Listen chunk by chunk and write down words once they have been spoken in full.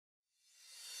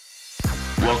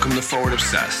Welcome to Forward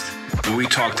Obsessed, where we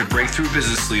talk to breakthrough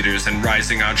business leaders and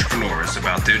rising entrepreneurs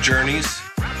about their journeys,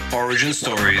 origin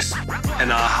stories,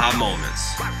 and aha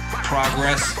moments.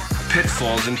 Progress,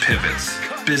 pitfalls, and pivots.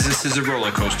 Business is a roller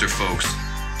coaster, folks.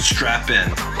 Strap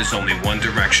in. There's only one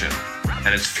direction,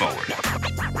 and it's forward.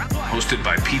 Hosted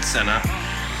by Pete Senna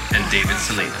and David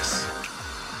Salinas.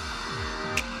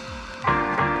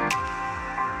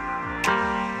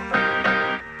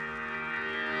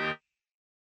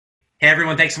 Hey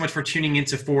everyone, thanks so much for tuning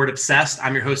into Forward Obsessed.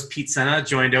 I'm your host, Pete Senna,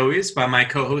 joined always by my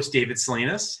co-host, David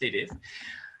Salinas. Hey, Dave.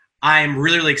 I'm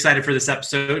really excited for this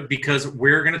episode because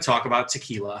we're going to talk about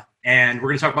tequila. And we're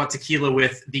going to talk about tequila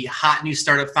with the hot new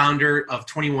startup founder of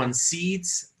 21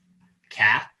 Seeds,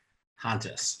 Kat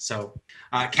Hantas. So,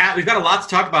 Kat, we've got a lot to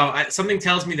talk about. Something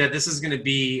tells me that this is going to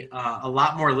be a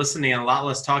lot more listening and a lot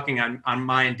less talking on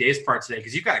my and Dave's part today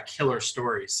because you've got a killer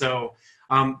story. So,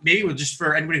 maybe we'll just,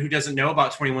 for anybody who doesn't know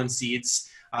about 21 Seeds,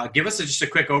 give us just a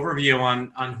quick overview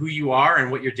on who you are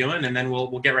and what you're doing, and then we'll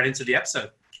get right into the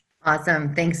episode.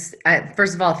 Awesome. Thanks.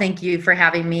 First of all, thank you for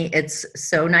having me. It's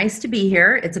so nice to be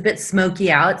here. It's a bit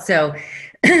smoky out, so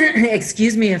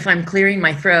excuse me if I'm clearing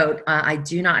my throat. I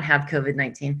do not have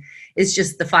COVID-19. It's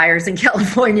just the fires in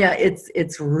California.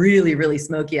 It's really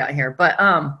smoky out here. But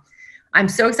I'm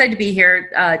so excited to be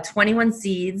here. 21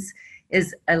 Seeds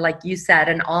is, like you said,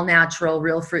 an all-natural,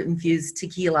 real fruit-infused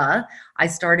tequila. I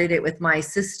started it with my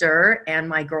sister and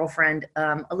my girlfriend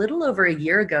a little over a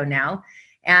year ago now.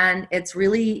 And I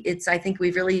think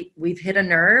we've hit a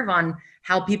nerve on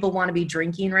how people want to be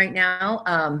drinking right now,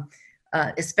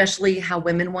 especially how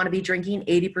women want to be drinking.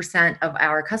 80% of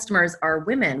our customers are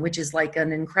women, which is like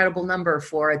an incredible number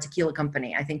for a tequila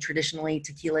company. I think traditionally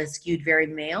tequila is skewed very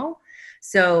male.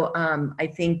 So I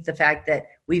think the fact that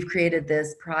we've created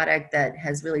this product that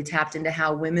has really tapped into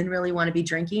how women really want to be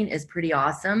drinking is pretty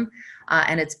awesome.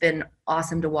 And it's been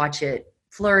awesome to watch it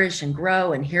flourish and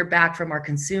grow and hear back from our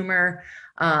consumer.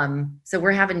 So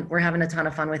we're having a ton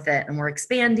of fun with it, and we're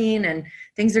expanding, and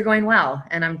things are going well.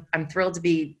 And I'm thrilled to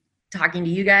be talking to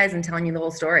you guys and telling you the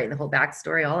whole story, the whole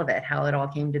backstory, all of it, how it all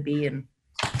came to be and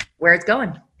where it's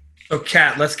going. So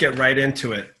Kat, let's get right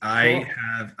into it. Cool.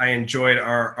 I enjoyed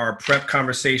our prep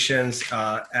conversations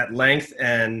at length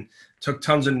and took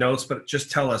tons of notes, but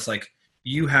just tell us, like,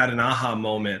 you had an aha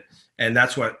moment, and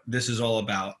that's what this is all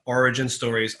about. Origin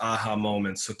stories, aha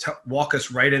moments. So walk us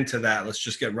right into that. Let's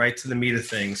just get right to the meat of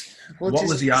things. What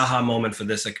was the aha moment for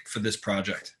this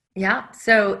project? Yeah.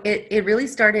 So it really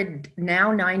started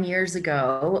now 9 years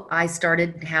ago. I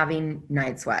started having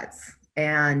night sweats.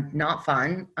 And not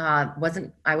fun. I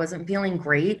wasn't feeling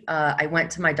great. I went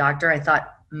to my doctor. I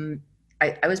thought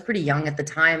I was pretty young at the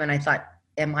time, and I thought,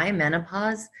 am I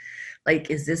menopause? Like,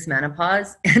 is this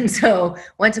menopause? And so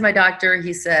went to my doctor.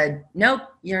 He said, nope,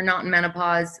 you're not in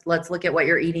menopause. Let's look at what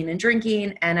you're eating and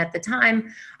drinking. And at the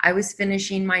time, I was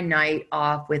finishing my night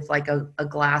off with like a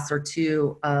glass or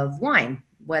two of wine,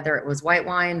 whether it was white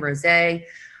wine, rosé.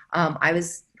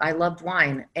 I loved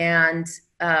wine. And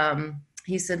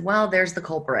he said, well, there's the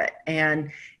culprit.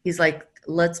 And he's like,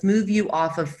 let's move you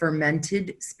off of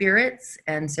fermented spirits.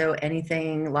 And so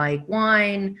anything like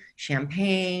wine,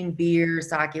 champagne, beer,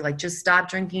 sake, like just stop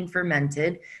drinking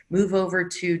fermented, move over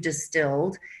to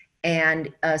distilled,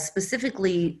 and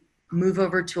specifically move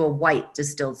over to a white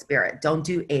distilled spirit. Don't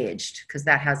do aged, because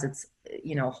that has its,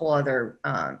 whole other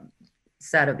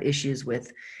set of issues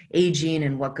with aging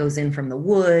and what goes in from the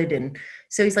wood. And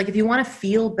so he's like, if you want to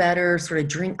feel better, sort of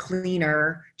drink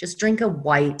cleaner, just drink a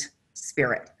white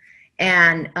spirit.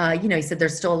 And, he said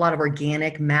there's still a lot of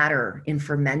organic matter in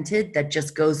fermented that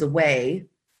just goes away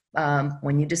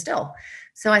when you distill.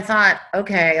 So I thought,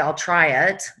 okay, I'll try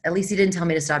it. At least he didn't tell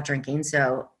me to stop drinking,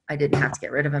 so I didn't have to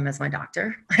get rid of him as my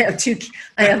doctor. I have two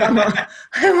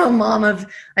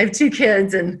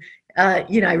kids, and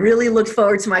I really looked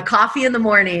forward to my coffee in the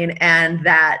morning and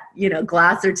that,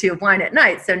 glass or two of wine at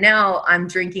night. So now I'm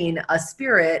drinking a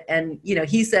spirit, and,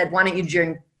 he said, why don't you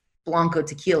drink Blanco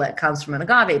tequila? It comes from an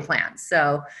agave plant.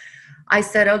 So I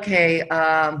said, okay.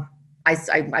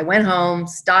 I went home,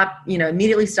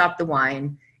 immediately stopped the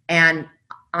wine. And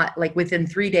like within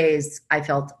 3 days, I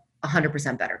felt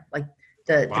 100% better. Like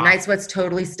the night sweats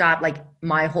totally stopped. Like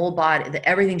my whole body,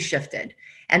 everything shifted.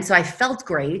 And so I felt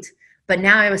great. But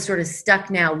now I was sort of stuck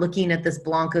now looking at this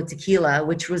Blanco tequila,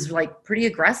 which was like pretty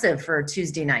aggressive for a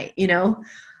Tuesday night,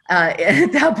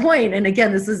 at that point. And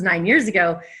again, this is 9 years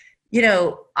ago.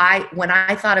 When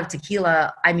I thought of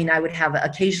tequila, I mean,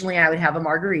 occasionally I would have a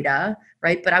margarita,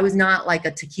 right? But I was not like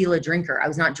a tequila drinker. I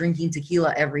was not drinking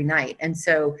tequila every night. And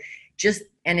so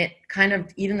and it kind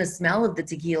of, even the smell of the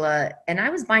tequila, and I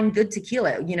was buying good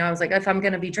tequila. I was like, if I'm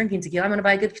going to be drinking tequila, I'm going to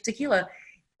buy good tequila.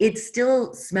 it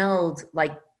still smelled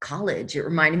like college. It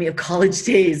reminded me of college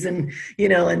days and,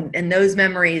 and those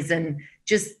memories, and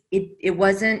just, it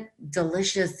wasn't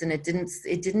delicious, and it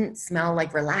didn't smell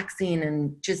like relaxing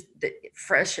and just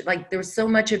fresh. Like there was so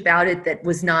much about it that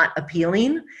was not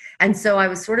appealing. And so I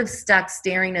was sort of stuck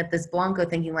staring at this Blanco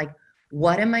thinking like,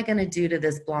 what am I going to do to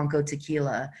this Blanco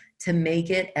tequila to make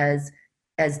it as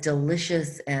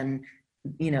delicious and,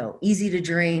 easy to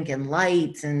drink and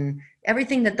light and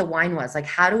everything that the wine was? Like,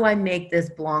 how do I make this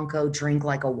Blanco drink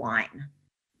like a wine?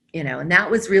 And that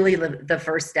was really the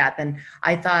first step. And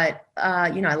I thought,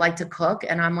 I like to cook,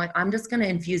 and I'm like, I'm just going to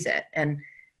infuse it. And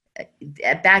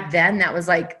back then that was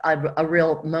like a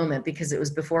real moment, because it was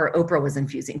before Oprah was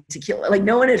infusing tequila. Like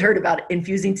no one had heard about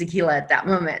infusing tequila at that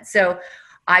moment. So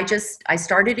I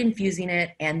started infusing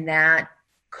it, and that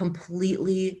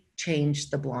completely changed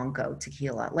the Blanco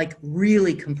tequila, like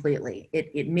really completely.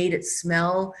 It made it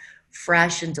smell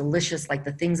fresh and delicious, like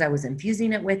the things I was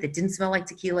infusing it with. It didn't smell like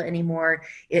tequila anymore.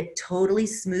 It totally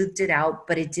smoothed it out,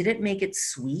 but it didn't make it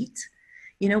sweet,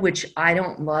 which I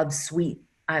don't love sweet.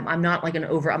 I'm not like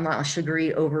I'm not a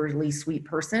sugary, overly sweet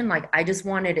person. Like I just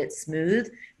wanted it smooth,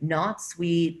 not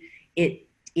sweet. It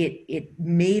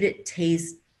made it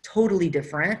taste totally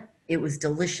different. It was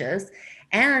delicious.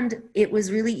 And it was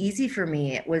really easy for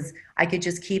me. I could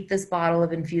just keep this bottle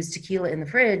of infused tequila in the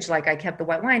fridge, like I kept the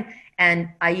white wine. And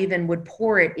I even would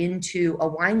pour it into a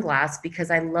wine glass,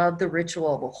 because I love the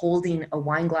ritual of holding a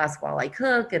wine glass while I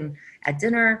cook and at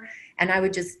dinner. And I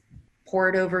would just pour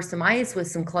it over some ice with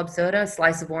some club soda, a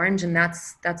slice of orange. And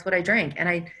that's what I drank. And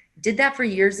I did that for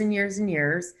years and years and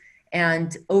years.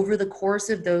 And over the course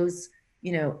of those,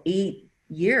 8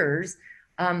 years,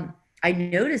 I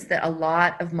noticed that a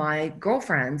lot of my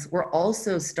girlfriends were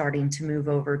also starting to move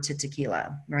over to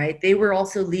tequila, right? They were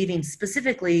also leaving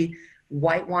specifically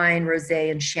white wine, rosé,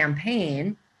 and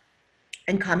champagne,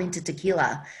 and coming to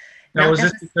tequila. Now, was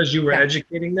this because you were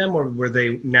educating them, or were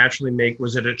they naturally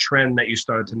was it a trend that you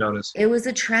started to notice? It was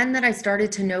a trend that I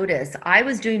started to notice. I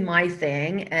was doing my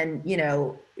thing, and,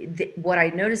 what I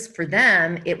noticed for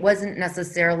them, it wasn't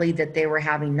necessarily that they were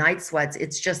having night sweats.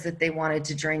 It's just that they wanted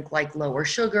to drink like lower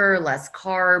sugar, less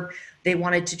carb. They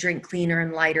wanted to drink cleaner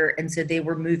and lighter. And so they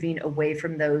were moving away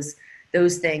from those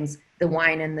things, the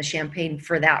wine and the champagne,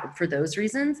 for those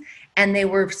reasons. And they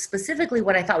were specifically,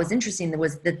 what I thought was interesting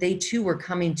was that they too were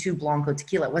coming to Blanco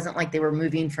tequila. It wasn't like they were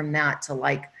moving from that to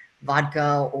like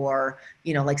vodka or,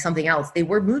 like something else. They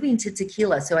were moving to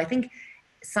tequila. So I think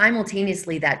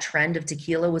simultaneously that trend of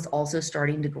tequila was also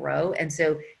starting to grow. And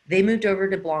so they moved over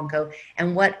to Blanco.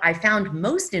 And what I found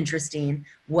most interesting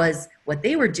was what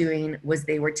they were doing was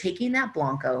they were taking that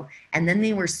Blanco, and then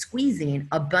they were squeezing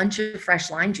a bunch of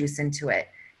fresh lime juice into it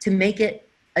to make it,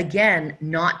 again,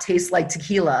 not taste like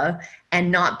tequila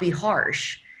and not be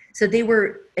harsh. So they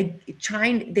were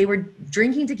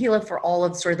drinking tequila for all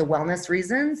of sort of the wellness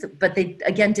reasons, but they,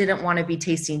 again, didn't want to be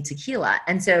tasting tequila.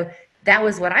 And so that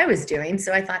was what I was doing.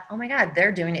 So I thought, oh my God,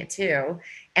 they're doing it too.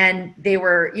 And they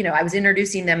were, I was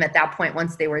introducing them at that point.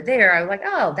 Once they were there, I was like,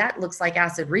 oh, that looks like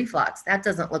acid reflux. That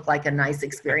doesn't look like a nice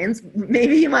experience.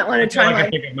 Maybe you might want to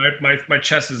try. My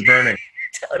chest is burning.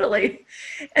 Totally.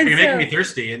 And you're making me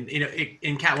thirsty. And,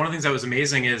 in Kat, one of the things that was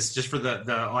amazing is, just for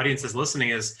the audience that's listening,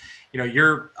 is,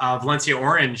 your Valencia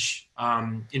Orange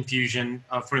infusion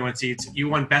of 21 Seeds, you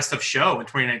won Best of Show in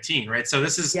 2019, right? So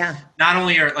this is not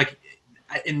only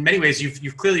in many ways,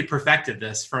 you've clearly perfected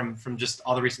this from just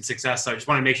all the recent success. So I just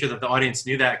want to make sure that the audience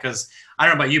knew that, because I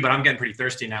don't know about you, but I'm getting pretty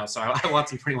thirsty now. So I want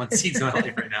some 21 Seeds in my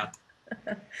life right now.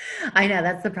 I know,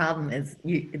 that's the problem, is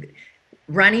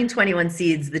running 21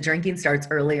 Seeds, the drinking starts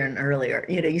earlier and earlier.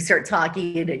 You start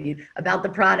talking about the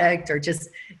product, or just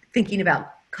thinking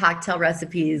about cocktail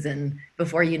recipes, and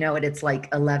before you know it, it's like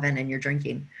 11 and you're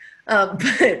drinking.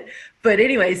 But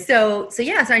anyway, so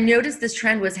I noticed this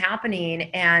trend was happening,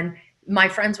 and my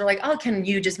friends were like, oh, can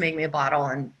you just make me a bottle,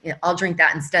 and I'll drink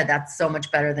that instead. That's so much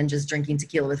better than just drinking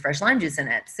tequila with fresh lime juice in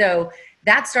it. So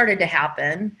that started to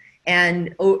happen.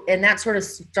 And that sort of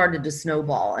started to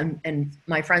snowball, and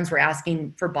my friends were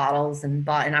asking for bottles, and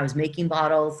I was making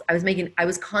bottles. I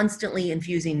was constantly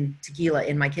infusing tequila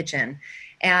in my kitchen.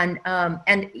 And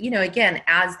again,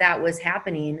 as that was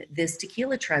happening, this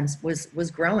tequila trend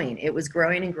was growing. It was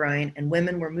growing and growing, and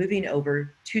women were moving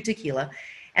over to tequila,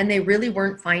 and they really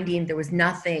weren't finding, there was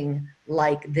nothing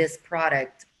like this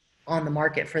product on the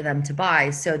market for them to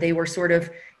buy. So they were sort of,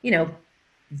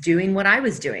 doing what I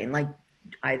was doing, like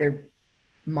either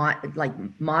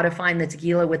modifying the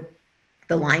tequila with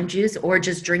the lime juice, or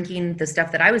just drinking the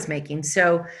stuff that I was making.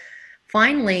 So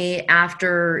finally,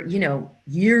 after,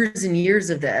 years and years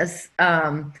of this,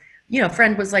 a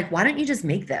friend was like, why don't you just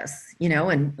make this,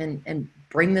 and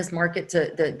bring this market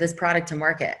to this product to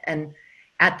market. And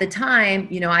at the time,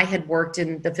 I had worked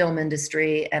in the film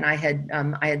industry, and I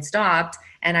had stopped,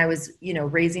 and I was,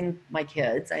 raising my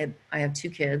kids. I have 2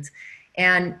 kids,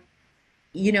 and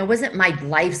it wasn't my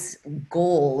life's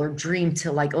goal or dream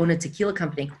to like own a tequila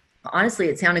company. Honestly,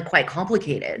 it sounded quite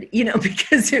complicated,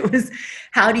 because it was,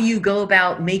 how do you go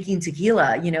about making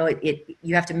tequila?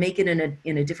 You have to make it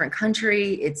in a different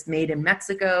country. It's made in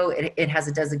Mexico. It has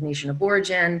a designation of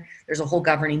origin. There's a whole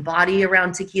governing body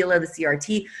around tequila, the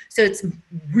CRT. So it's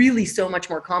really so much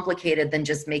more complicated than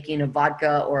just making a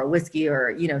vodka or a whiskey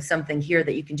or, something here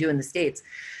that you can do in the States.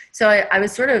 So I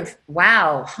was sort of,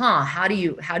 wow, how do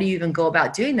you even go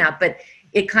about doing that? But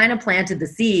it kind of planted the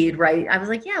seed, right? I was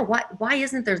like, yeah, why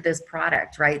isn't there this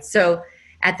product, right? So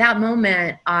at that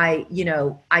moment, I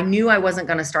knew I wasn't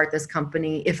going to start this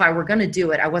company. If I were going to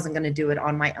do it, I wasn't going to do it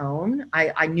on my own.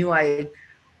 I knew I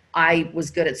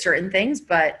was good at certain things,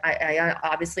 but I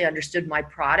obviously understood my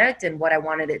product and what I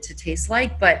wanted it to taste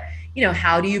like. But,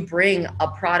 how do you bring a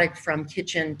product from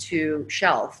kitchen to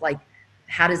shelf? Like,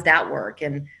 how does that work?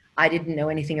 And I didn't know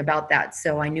anything about that.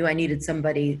 So I knew I needed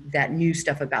somebody that knew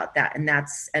stuff about that. And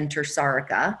that's enter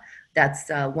Sarika. That's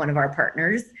one of our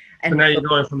partners. And so now you're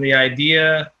going from the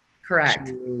idea. Correct.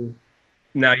 To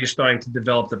now you're starting to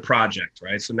develop the project,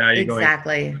 right? So now you're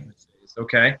exactly. going.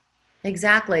 Okay.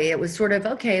 Exactly. It was sort of,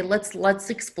 okay, let's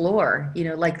explore,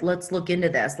 let's look into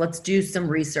this. Let's do some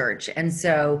research. And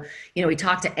so, we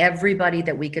talked to everybody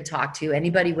that we could talk to.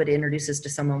 Anybody would introduce us to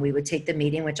someone, we would take the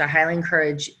meeting, which I highly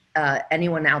encourage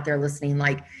anyone out there listening,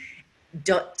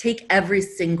 don't take every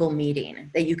single meeting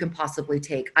that you can possibly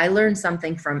take. I learn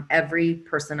something from every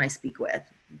person I speak with,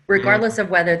 regardless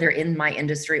of whether they're in my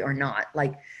industry or not.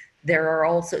 There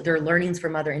are learnings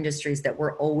from other industries that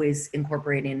we're always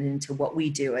incorporating into what we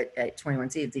do at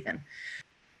 21 Seeds even.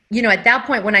 At that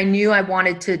point, when I knew I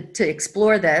wanted to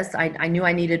explore this, I knew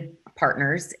I needed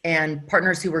partners, and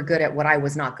partners who were good at what I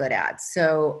was not good at.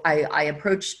 So I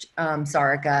approached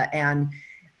Sarika, and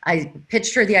I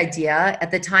pitched her the idea. At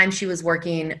the time, she was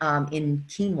working in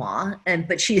quinoa,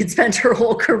 but she had spent her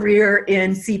whole career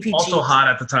in CPG. Also hot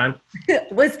at the time.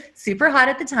 Was super hot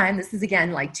at the time. This is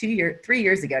again like 3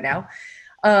 years ago now.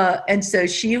 And so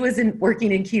she was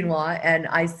working in quinoa, and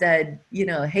I said,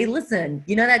 hey, listen,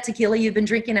 that tequila you've been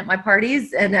drinking at my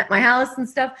parties and at my house and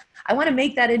stuff, I want to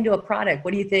make that into a product.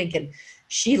 What do you think? And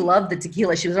she loved the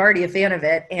tequila. She was already a fan of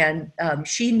it. And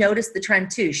she noticed the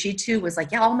trend too. She too was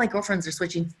like, yeah, all my girlfriends are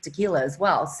switching to tequila as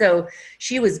well. So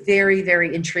she was very,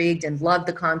 very intrigued and loved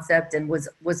the concept and was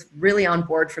really on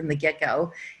board from the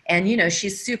get-go. And,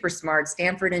 she's super smart,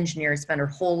 Stanford engineer, spent her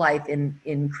whole life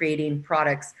in creating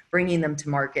products, bringing them to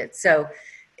market. So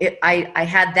I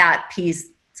had that piece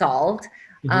solved.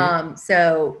 Mm-hmm.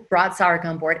 So brought Sarika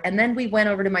on board, and then we went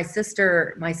over to my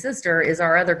sister. My sister is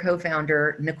our other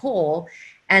co-founder, Nicole.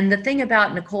 And the thing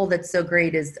about Nicole that's so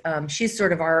great is she's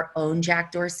sort of our own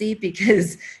Jack Dorsey,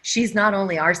 because she's not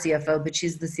only our CFO, but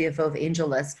she's the CFO of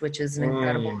AngelList, which is an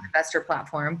incredible investor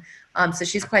platform. So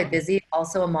she's quite busy,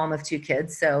 also a mom of 2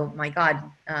 kids. So my God,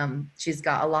 she's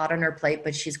got a lot on her plate,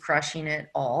 but she's crushing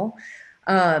it all.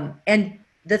 And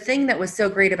the thing that was so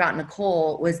great about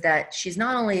Nicole was that she's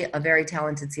not only a very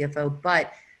talented CFO,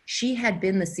 but she had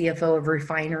been the CFO of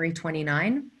Refinery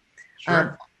 29.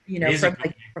 Sure.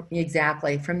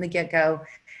 From the get-go.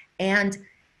 And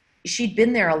she'd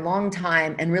been there a long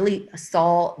time and really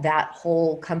saw that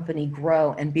whole company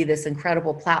grow and be this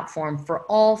incredible platform for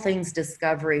all things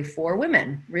discovery for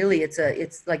women. Really, it's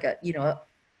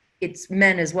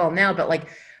men as well now, but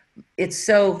it's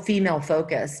so female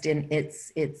focused in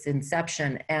its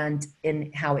inception and in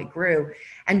how it grew.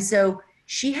 And so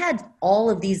she had all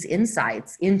of these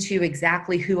insights into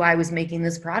exactly who I was making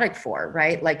this product for,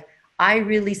 right? I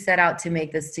really set out to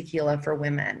make this tequila for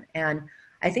women. And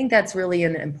I think that's really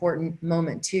an important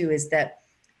moment too, is that,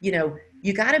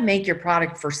 you got to make your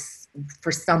product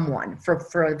for someone,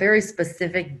 for a very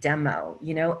specific demo,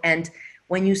 and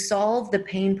when you solve the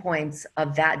pain points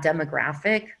of that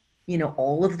demographic,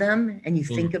 all of them, and you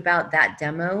think about that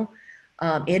demo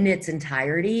in its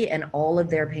entirety and all of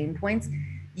their pain points,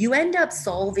 you end up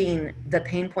solving the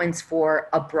pain points for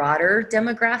a broader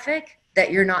demographic that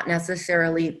you're not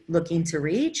necessarily looking to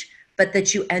reach, but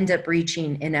that you end up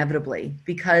reaching inevitably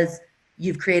because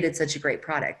you've created such a great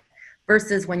product.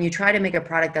 Versus when you try to make a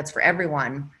product that's for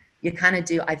everyone, you kind of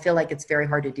do. I feel like it's very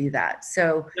hard to do that.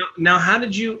 So now, how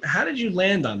did you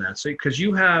land on that? So because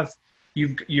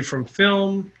you're from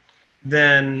film,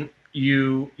 then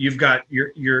you've got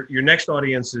your next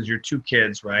audience is your 2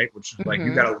 kids, right? Which is like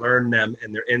you got to learn them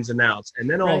and their ins and outs, and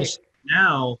then all of a sudden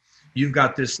now you've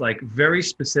got this like very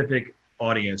specific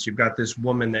audience. You've got this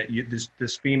woman that you,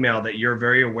 this female that you're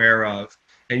very aware of.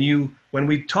 And you, when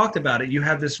we talked about it, you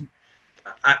have this,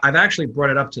 I've actually brought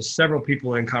it up to several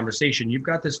people in conversation. You've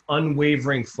got this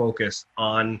unwavering focus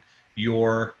on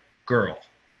your girl,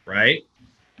 right?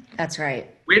 That's right.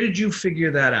 Where did you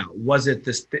figure that out? Was it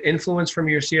the influence from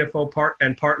your CFO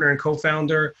partner and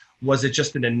co-founder? Was it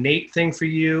just an innate thing for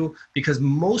you? Because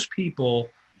most people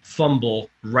fumble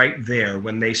right there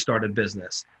when they start a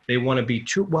business. They want to be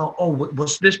too, well,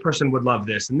 this person would love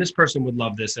this, and this person would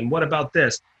love this, and what about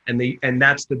this? And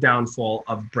that's the downfall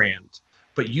of brand.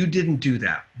 But you didn't do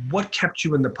that. What kept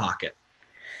you in the pocket?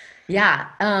 Yeah.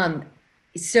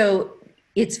 So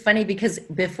it's funny because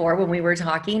before when we were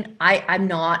talking, I'm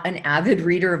not an avid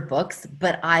reader of books,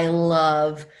 but I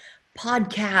love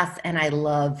podcasts and I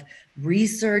love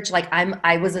research. Like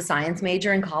I was a science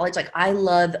major in college. Like I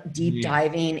love deep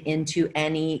diving into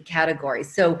any category.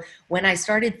 So when I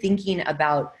started thinking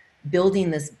about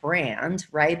building this brand,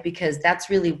 right, because that's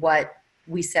really what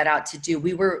we set out to do.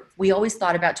 We always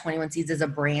thought about 21 Seeds as a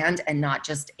brand and not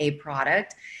just a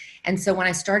product. And so when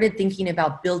I started thinking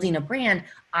about building a brand,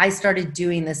 I started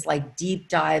doing this like deep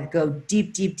dive, go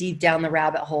deep, deep, deep down the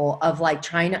rabbit hole of like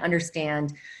trying to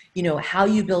understand, you know, how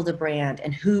you build a brand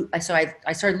and who. So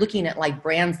I started looking at like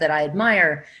brands that I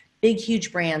admire, big,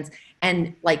 huge brands,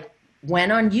 and like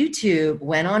went on YouTube,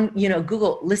 went on, you know,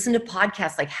 Google, listened to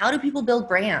podcasts, like how do people build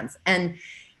brands? And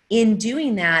in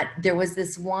doing that, there was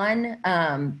this one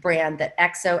brand that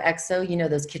XOXO, you know,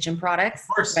 those kitchen products, Of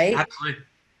course, right? absolutely.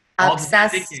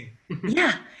 Obsessed.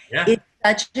 Yeah. Yeah. It's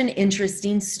such an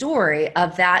interesting story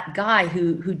of that guy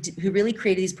who really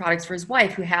created these products for his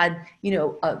wife who had, you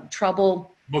know,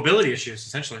 trouble. Mobility issues,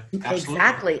 essentially.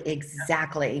 Absolutely.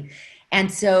 Exactly.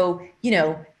 And so, you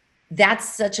know, that's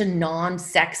such a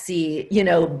non-sexy, you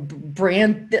know,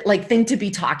 brand like thing to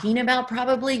be talking about.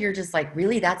 Probably you're just like,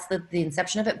 really, that's the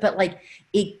inception of it. But like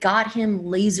it got him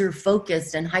laser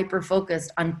focused and hyper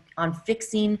focused on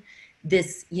fixing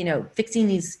this, you know, fixing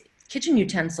these kitchen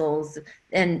utensils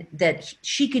and that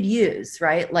she could use,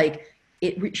 right? Like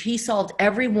he solved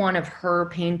every one of her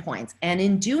pain points. And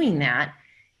in doing that,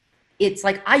 it's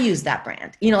like, I use that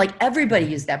brand, you know, like everybody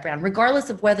used that brand, regardless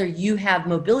of whether you have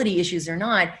mobility issues or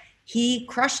not. He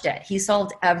crushed it. He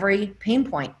solved every pain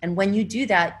point. And when you do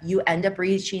that, you end up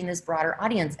reaching this broader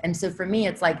audience. And so for me,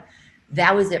 it's like,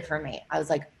 that was it for me. I was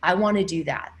like, I want to do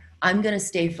that. I'm going to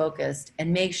stay focused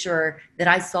and make sure that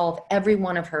I solve every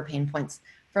one of her pain points,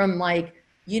 from like,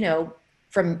 you know,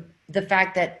 from the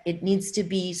fact that it needs to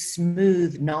be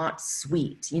smooth, not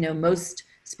sweet. You know, most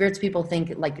spirits people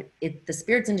think like the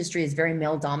spirits industry is very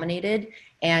male dominated.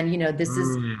 And, you know,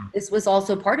 this was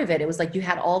also part of it. It was like you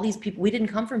had all these people, we didn't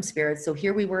come from spirits. So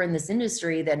here we were in this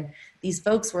industry, then these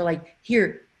folks were like,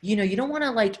 here, you know, you don't want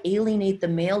to like alienate the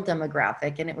male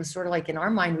demographic. And it was sort of like in our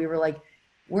mind, we were like,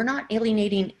 we're not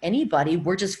alienating anybody.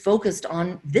 We're just focused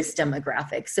on this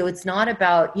demographic. So it's not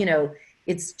about, you know,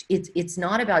 it's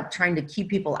not about trying to keep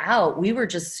people out. We were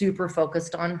just super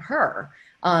focused on her.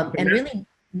 And really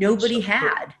nobody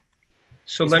had.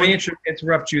 So let me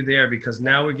interrupt you there, because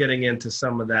now we're getting into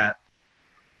some of that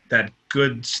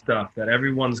good stuff that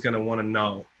everyone's going to want to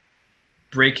know.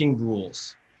 Breaking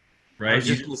rules, right? I was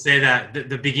just going to say that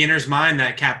the beginner's mind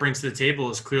that Kat brings to the table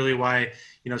is clearly why,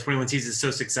 you know, 21 Seeds is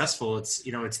so successful. It's,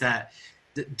 you know, it's that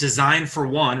design for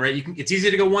one, right? It's easy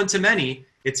to go one to many.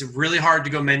 It's really hard to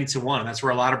go many to one. And that's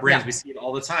where a lot of brands, we see it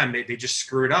all the time. They just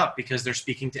screw it up because they're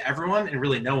speaking to everyone and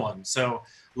really no one. So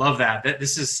love that.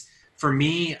 This is, for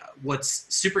me, what's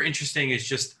super interesting is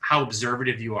just how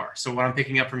observative you are. So what I'm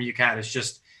picking up from you, Kat, is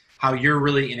just how you're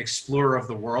really an explorer of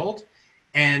the world.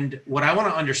 And what I want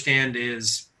to understand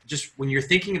is just when you're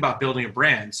thinking about building a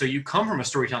brand, so you come from a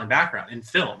storytelling background in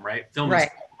film, right? Film is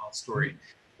all about story.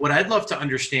 What I'd love to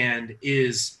understand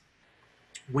is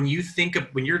when you think of,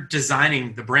 when you're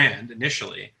designing the brand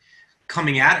initially,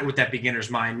 coming at it with that beginner's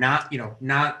mind, not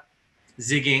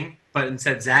zigging, but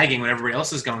instead zagging when everybody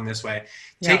else is going this way.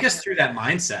 Take us through that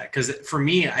mindset. Because for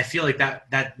me, I feel like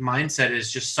that mindset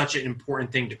is just such an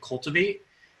important thing to cultivate,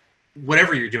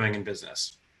 whatever you're doing in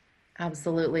business.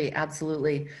 Absolutely.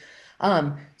 Absolutely.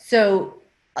 So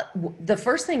the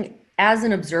first thing, as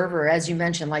an observer, as you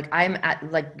mentioned, like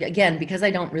again, because I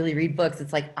don't really read books,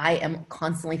 it's like I am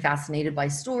constantly fascinated by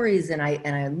stories, and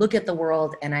I look at the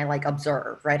world and I like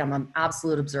observe, right? I'm an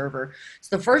absolute observer.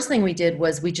 So the first thing we did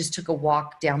was we just took a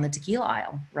walk down the tequila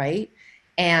aisle, right?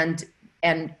 And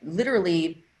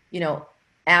literally, you know,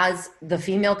 as the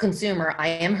female consumer, I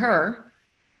am her.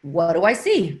 what do I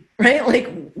see? Right?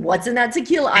 Like, what's in that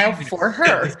tequila aisle for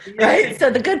her? Right?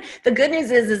 So the good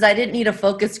news is I didn't need a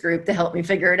focus group to help me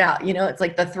figure it out. You know, it's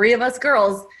like the three of us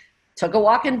girls took a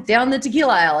walk down the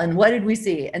tequila aisle, and what did we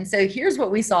see? And so here's what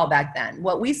we saw back then.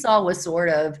 What we saw was sort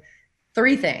of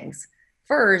three things.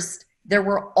 First, there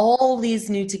were all these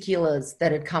new tequilas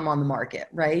that had come on the market,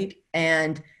 right?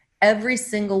 And every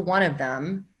single one of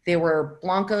them, they were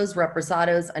blancos,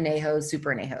 reposados, añejos,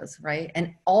 super añejos, right?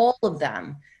 And all of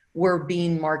them were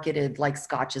being marketed like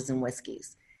scotches and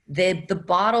whiskeys. The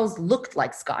bottles looked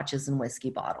like scotches and whiskey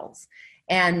bottles.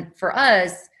 And for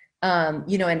us,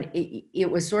 you know, and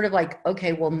it was sort of like,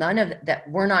 okay, well, none of that,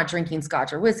 we're not drinking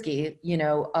scotch or whiskey, you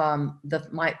know,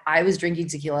 I was drinking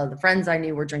tequila, the friends I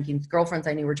knew were drinking, girlfriends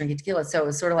I knew were drinking tequila. So it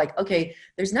was sort of like, okay,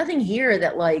 there's nothing here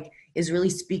that like is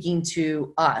really speaking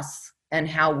to us and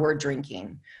how we're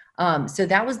drinking. So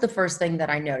that was the first thing that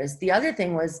I noticed. The other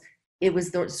thing was, it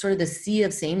was sort of the sea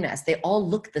of sameness. They all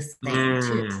look the same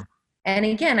too. And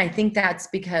again, I think that's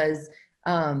because,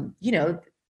 you know,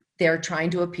 they're trying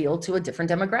to appeal to a different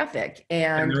demographic.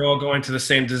 And they're all going to the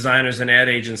same designers and ad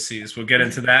agencies. We'll get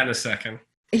into that in a second.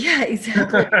 Yeah,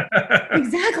 exactly.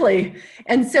 Exactly.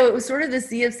 And so it was sort of the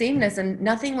sea of sameness, and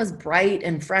nothing was bright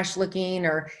and fresh looking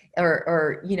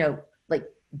or, you know, like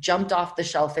jumped off the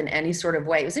shelf in any sort of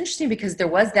way. It was interesting because there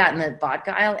was that in the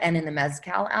vodka aisle and in the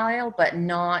mezcal aisle, but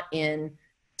not in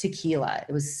tequila.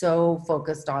 It was so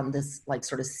focused on this like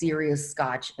sort of serious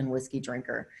scotch and whiskey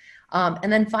drinker.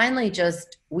 And then finally,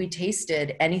 just we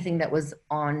tasted anything that was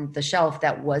on the shelf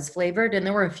that was flavored. And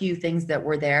there were a few things that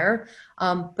were there.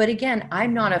 But again,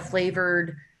 I'm not a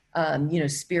flavored, you know,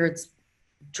 spirits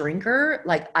drinker.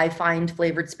 Like I find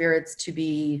flavored spirits to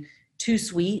be too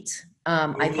sweet.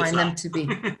 I find them to be,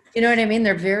 you know what I mean?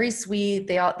 They're very sweet.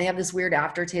 They have this weird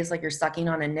aftertaste, like you're sucking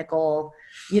on a nickel,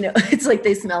 you know, it's like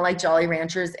they smell like Jolly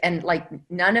Ranchers. And like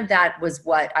none of that was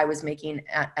what I was making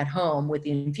at home with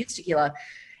the infused tequila.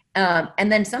 And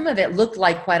then some of it looked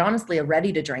like, quite honestly, a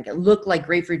ready to drink. It looked like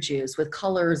grapefruit juice with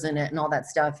colors in it and all that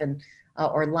stuff, and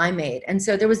or limeade. And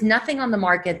so there was nothing on the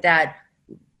market that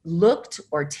looked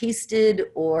or tasted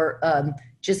or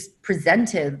just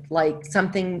presented like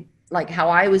something like how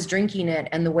I was drinking it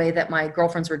and the way that my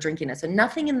girlfriends were drinking it. So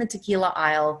nothing in the tequila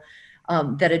aisle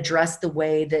that addressed the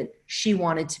way that she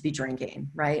wanted to be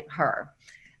drinking, right? Her.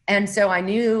 And so I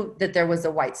knew that there was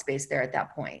a white space there at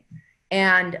that point.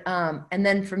 And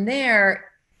then from there,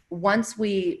 once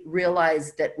we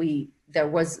realized that there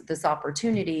was this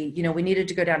opportunity, you know, we needed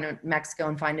to go down to Mexico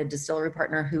and find a distillery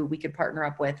partner who we could partner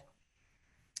up with,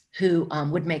 who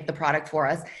would make the product for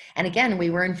us. And again, we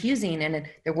were infusing, and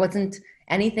there wasn't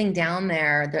anything down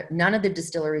there that none of the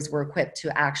distilleries were equipped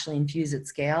to actually infuse at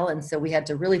scale. And so we had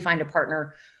to really find a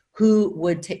partner who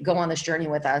would go on this journey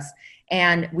with us.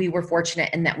 And we were fortunate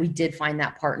in that we did find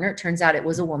that partner. It turns out it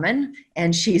was a woman,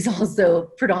 and she's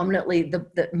also predominantly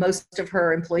the most of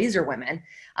her employees are women.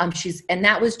 And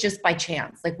that was just by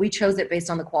chance. Like we chose it based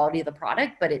on the quality of the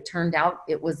product, but it turned out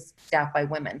it was staffed by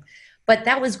women. But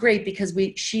that was great because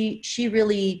she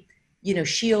really, you know,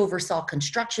 she oversaw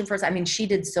construction for us. I mean, she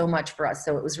did so much for us.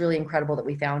 So it was really incredible that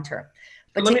we found her.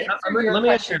 But let me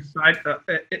ask you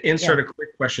a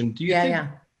quick question. Do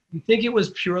you think it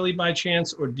was purely by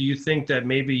chance, or do you think that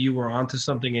maybe you were onto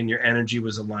something and your energy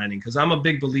was aligning? Because I'm a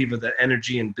big believer that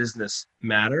energy in business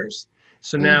matters.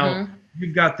 So now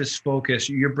you've got this focus,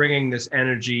 you're bringing this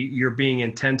energy, you're being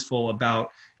intentful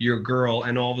about your girl,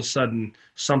 and all of a sudden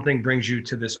something brings you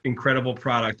to this incredible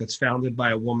product that's founded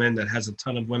by a woman that has a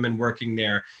ton of women working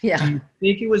there. Yeah. Do you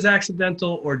think it was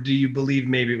accidental, or do you believe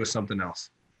maybe it was something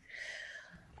else?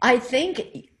 I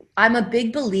think I'm a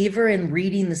big believer in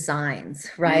reading the signs,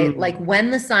 right? Like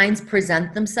when the signs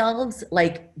present themselves,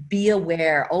 like be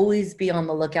aware, always be on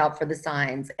the lookout for the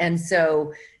signs. And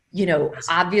so, you know,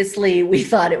 obviously we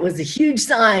thought it was a huge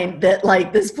sign that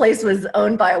like this place was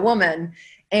owned by a woman,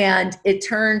 and it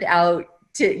turned out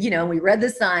to, you know, we read the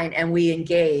sign and we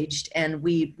engaged, and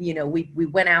we, you know, we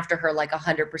went after her like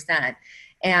 100%.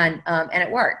 And it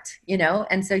worked, you know?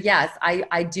 And so, yes,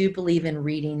 I do believe in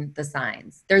reading the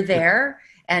signs. They're there.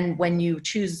 And when you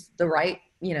choose the right,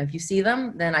 you know, if you see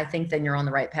them, then I think then you're on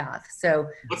the right path. So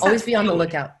always be on the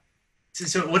lookout.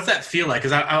 So what's that feel like?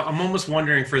 Because I'm almost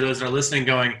wondering for those that are listening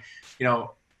going, you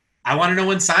know, I want to know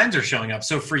when signs are showing up.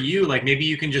 So for you, like maybe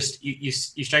you can just, you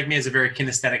strike me as a very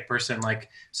kinesthetic person. Like,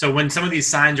 so when some of these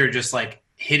signs are just like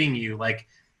hitting you, like,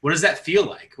 what does that feel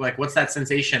like? Like, what's that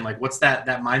sensation? Like, what's that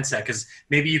mindset? Because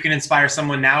maybe you can inspire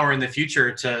someone now or in the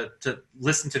future to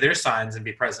listen to their signs and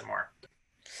be present more.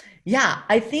 Yeah,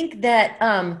 I think that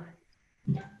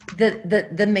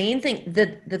The main thing,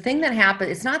 the thing that happens,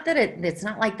 it's not that it's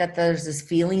not like that there's this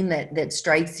feeling that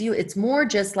strikes you. It's more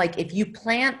just like if you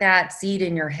plant that seed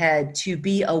in your head to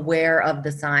be aware of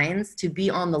the signs, to be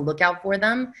on the lookout for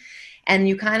them, and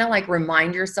you kind of like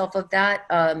remind yourself of that,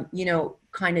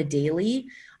 kind of daily.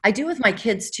 I do with my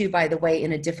kids too, by the way,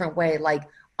 in a different way. Like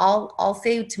I'll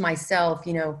say to myself,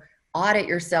 audit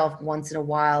yourself once in a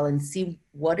while and see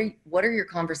what are your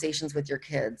conversations with your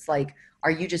kids. Like, are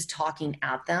you just talking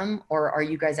at them, or are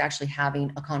you guys actually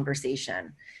having a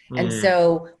conversation? And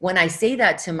so when I say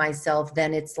that to myself,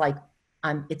 then it's like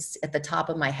it's at the top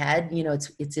of my head,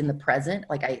 it's in the present.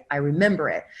 Like I remember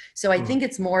it. So I think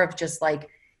it's more of just like,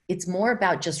 it's more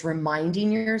about just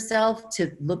reminding yourself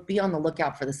to be on the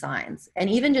lookout for the signs. And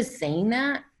even just saying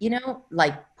that,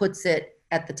 like puts it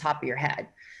at the top of your head.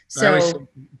 So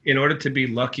in order to be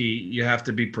lucky, you have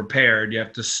to be prepared. You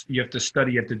have to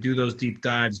study, you have to do those deep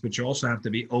dives, but you also have to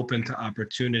be open to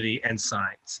opportunity and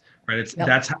signs, right?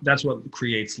 That's what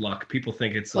creates luck. People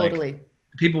think it's totally. Like,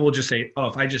 people will just say, oh,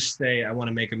 if I just say I want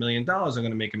to make $1 million, I'm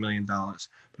going to make $1 million. But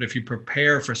if you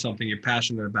prepare for something you're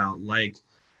passionate about, like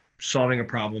solving a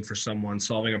problem for someone,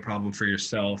 solving a problem for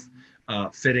yourself,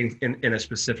 fitting in a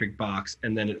specific box,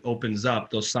 and then it opens up,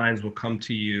 those signs will come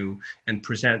to you and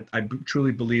present. I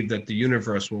truly believe that the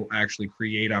universe will actually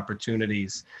create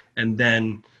opportunities, and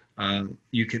then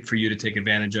for you to take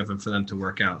advantage of and for them to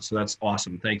work out. So that's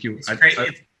awesome. Thank you.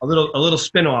 A little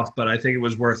spin off, but I think it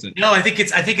was worth it. No, I think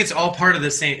it's all part of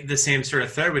the same sort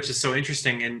of thread, which is so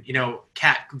interesting. And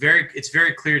Kat, it's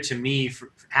very clear to me,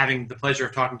 for having the pleasure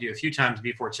of talking to you a few times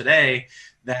before today,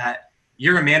 that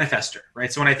you're a manifester,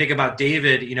 right? So when I think about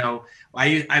David,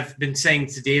 I've been saying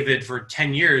to David for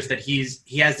 10 years that he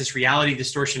has this reality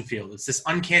distortion field. It's this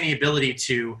uncanny ability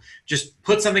to just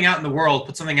put something out in the world,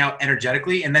 put something out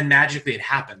energetically, and then magically it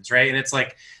happens, right? And it's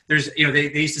like, there's,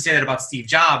 they used to say that about Steve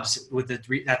Jobs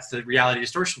that's the reality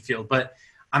distortion field. But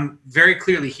I'm very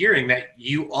clearly hearing that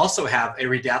you also have a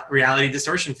reality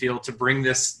distortion field to bring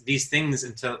these things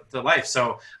into life.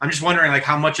 So I'm just wondering, like,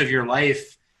 how much of your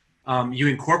life you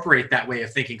incorporate that way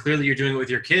of thinking. Clearly you're doing it with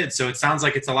your kids. So it sounds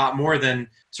like it's a lot more than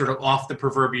sort of off the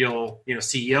proverbial,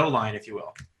 CEO line, if you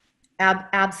will.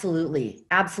 Absolutely.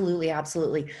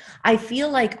 I feel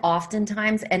like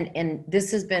oftentimes, and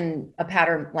this has been a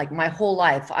pattern like my whole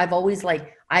life, I've always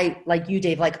like you,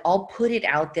 Dave, like I'll put it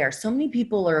out there. So many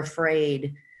people are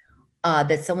afraid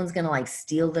that someone's going to like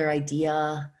steal their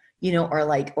idea,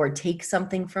 or take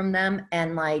something from them.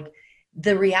 And like,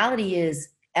 the reality is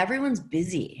everyone's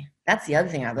busy. That's the other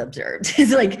thing I've observed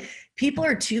is like, people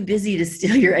are too busy to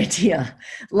steal your idea.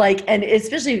 Like, and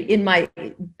especially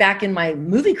back in my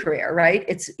movie career,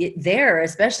 right? There,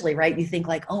 especially, right? You think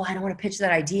like, oh, I don't want to pitch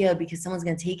that idea because someone's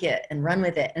going to take it and run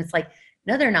with it. And it's like,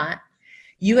 no, they're not.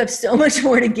 You have so much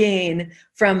more to gain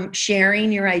from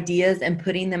sharing your ideas and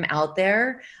putting them out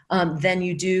there than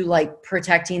you do like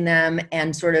protecting them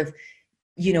and sort of,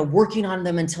 working on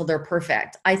them until they're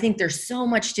perfect. I think there's so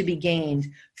much to be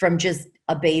gained from just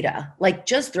a beta. Like,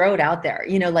 just throw it out there,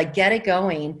 like get it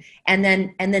going and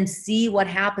then see what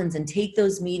happens and take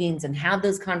those meetings and have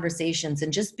those conversations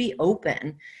and just be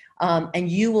open. And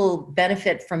you will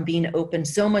benefit from being open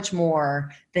so much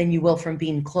more than you will from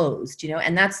being closed,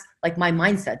 and that's like my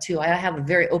mindset too. I have a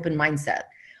very open mindset.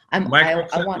 I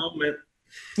want moment.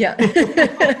 Yeah.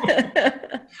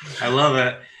 I love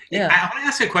it. Yeah. I want to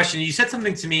ask a question. You said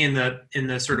something to me in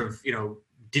the sort of,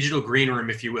 digital green room,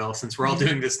 if you will, since we're all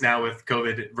doing this now with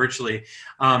COVID virtually.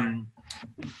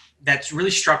 That's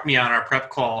really struck me on our prep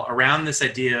call around this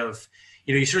idea of,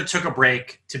 you sort of took a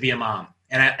break to be a mom.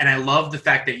 And I love the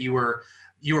fact that you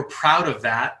were proud of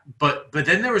that. But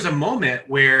then there was a moment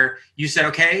where you said,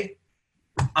 okay,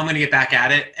 I'm going to get back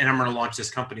at it and I'm going to launch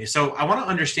this company. So I want to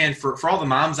understand for all the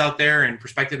moms out there and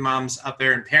prospective moms out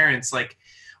there and parents like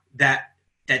that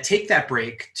take that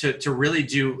break to really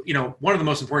do, one of the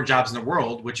most important jobs in the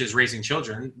world, which is raising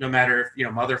children, no matter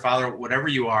if, mother, father, whatever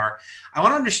you are. I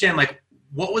want to understand, like,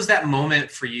 what was that moment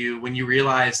for you when you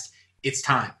realized it's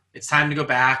time to go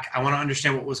back? I want to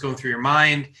understand what was going through your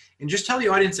mind and just tell the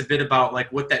audience a bit about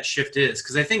like what that shift is.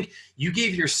 Cause I think you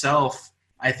gave yourself,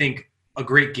 a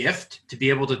great gift to be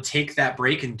able to take that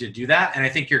break and to do that. And I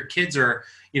think your kids are,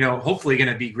 hopefully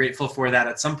going to be grateful for that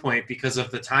at some point because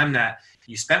of the time that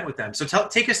you spent with them. So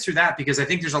take us through that, because I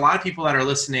think there's a lot of people that are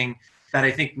listening that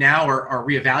I think now are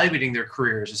reevaluating their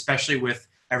careers, especially with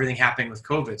everything happening with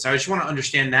COVID. So I just want to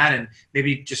understand that and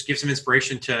maybe just give some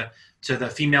inspiration to the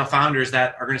female founders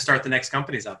that are going to start the next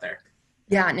companies out there.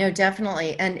 Yeah, no,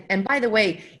 definitely. And by the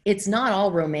way, it's not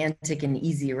all romantic and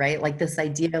easy, right? Like this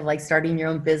idea of like starting your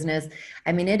own business.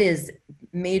 I mean, it is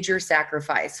major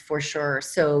sacrifice for sure.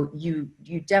 So you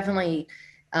definitely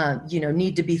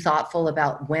need to be thoughtful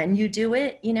about when you do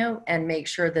it, and make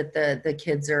sure that the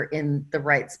kids are in the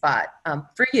right spot.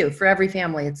 For you, for every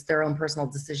family, it's their own personal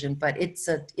decision, but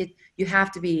you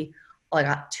have to be like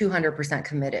 200%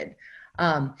 committed.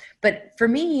 But for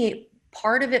me,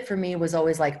 part of it for me was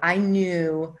always like I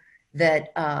knew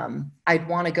that I'd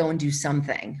want to go and do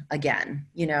something again.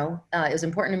 It was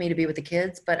important to me to be with the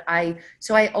kids, but I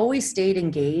always stayed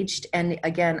engaged. And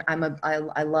again, I'm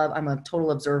a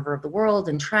total observer of the world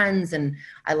and trends, and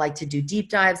I like to do deep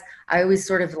dives. I always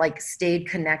sort of like stayed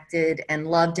connected and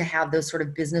loved to have those sort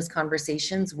of business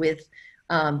conversations with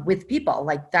people.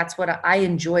 Like that's what I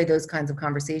enjoy, those kinds of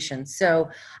conversations. So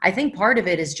I think part of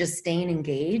it is just staying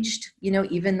engaged,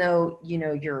 even though,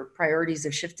 your priorities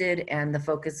have shifted and the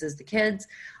focus is the kids,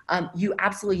 you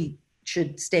absolutely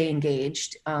should stay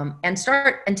engaged, and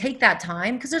start and take that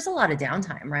time, because there's a lot of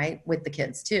downtime, right, with the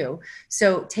kids too.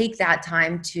 So take that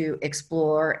time to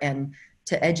explore and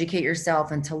to educate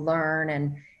yourself and to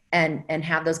learn and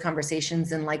have those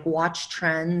conversations and like watch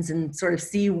trends and sort of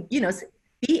see,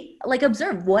 be like,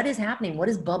 observe what is happening, what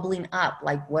is bubbling up,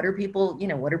 like what are people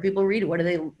reading, what are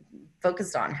they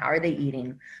focused on, how are they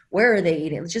eating, where are they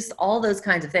eating, it's just all those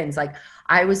kinds of things. Like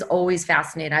I was always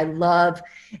fascinated. I love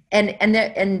and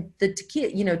the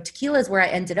tequila, tequila is where I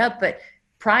ended up, but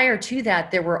prior to that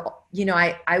there were,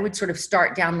 I would sort of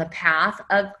start down the path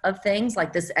of things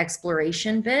like this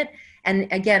exploration bit,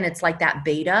 and again it's like that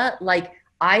beta, like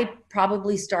I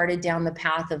probably started down the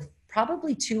path of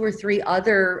probably 2 or 3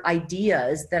 other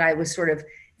ideas that I was sort of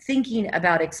thinking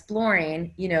about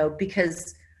exploring,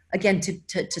 because again,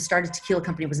 to start a tequila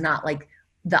company was not like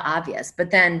the obvious.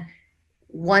 But then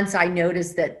once I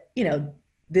noticed that,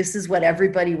 this is what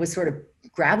everybody was sort of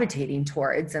gravitating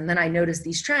towards, and then I noticed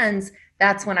these trends,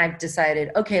 that's when I've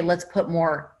decided, okay, let's put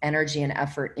more energy and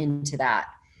effort into that.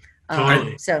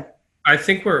 Totally. I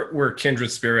think we're kindred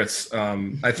spirits.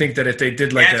 I think that if they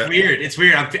did like it's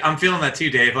weird. I'm feeling that too,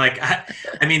 Dave. Like,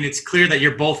 I mean, it's clear that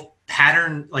you're both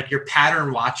pattern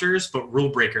watchers, but rule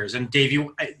breakers. And Dave,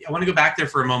 I want to go back there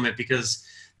for a moment, because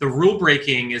the rule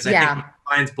breaking is, I think, what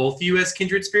defines both of you as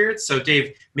kindred spirits. So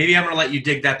Dave, maybe I'm going to let you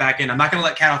dig that back in. I'm not going to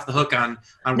let Kat off the hook on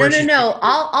where No.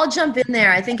 I'll jump in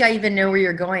there. I think I even know where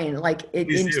you're going, like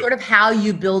in sort of how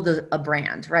you build a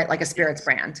brand, right? Like a spirits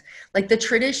brand, like the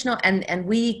traditional, and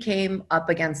we came up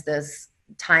against this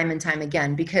time and time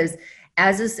again, because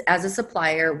as a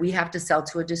supplier, we have to sell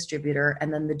to a distributor,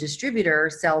 and then the distributor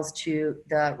sells to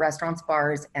the restaurants,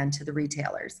 bars, and to the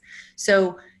retailers.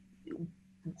 So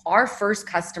our first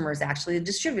customer is actually a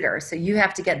distributor. So you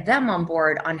have to get them on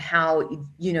board on how,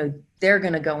 they're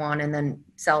going to go on and then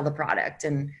sell the product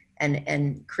and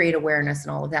create awareness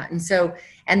and all of that. And so,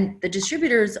 and the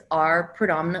distributors are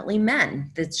predominantly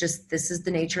men. This is the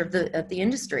nature of the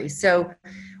industry. So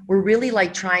we're really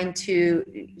like trying to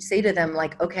say to them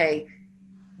like, okay,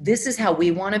 this is how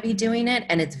we want to be doing it.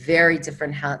 And it's very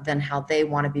different than how they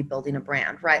want to be building a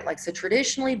brand, right? Like, so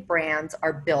traditionally brands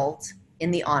are built in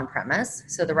the on-premise,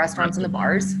 so the restaurants and the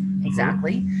bars,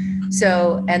 exactly.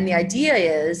 So, and the idea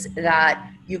is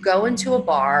that you go into a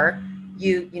bar,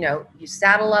 you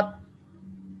saddle up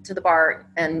to the bar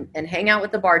and hang out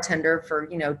with the bartender for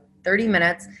 30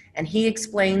 minutes, and he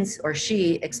explains, or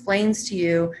she explains to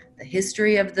you the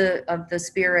history of the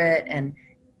spirit, and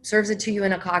serves it to you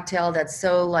in a cocktail that's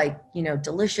so like,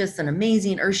 delicious and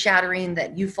amazing, earth-shattering,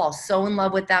 that you fall so in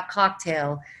love with that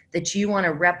cocktail that you want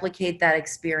to replicate that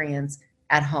experience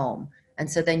at home. And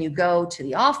so then you go to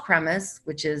the off-premise,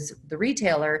 which is the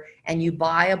retailer, and you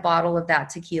buy a bottle of that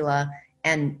tequila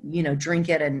and drink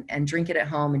it and drink it at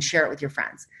home and share it with your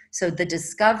friends. So the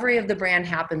discovery of the brand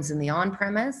happens in the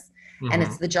on-premise, and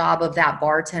it's the job of that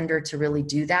bartender to really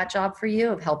do that job for you,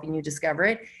 of helping you discover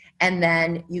it. And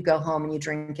then you go home and you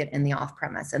drink it in the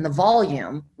off-premise. And the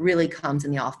volume really comes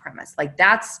in the off-premise. Like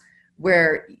that's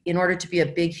where, in order to be a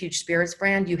big, huge spirits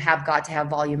brand, you have got to have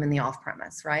volume in the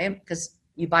off-premise, right? Because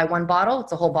you buy one bottle,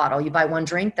 it's a whole bottle. You buy one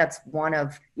drink, that's you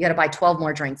got to buy 12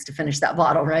 more drinks to finish that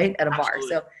bottle, right? At a bar.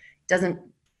 So it doesn't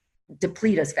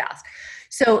deplete as fast.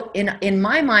 So in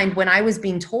my mind, when I was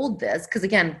being told this, because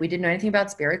again, we didn't know anything about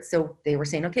spirits. So they were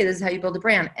saying, okay, this is how you build a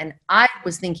brand. And I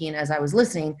was thinking, as I was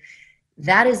listening,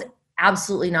 that is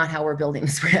absolutely not how we're building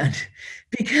this brand.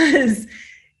 Because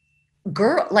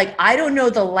like, I don't know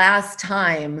the last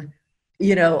time,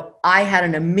 I had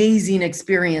an amazing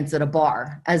experience at a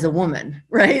bar as a woman,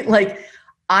 right? Like,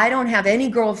 I don't have any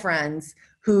girlfriends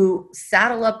who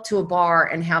saddle up to a bar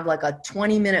and have like a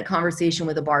 20-minute conversation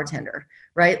with a bartender,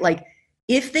 right? Like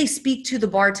if they speak to the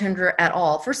bartender at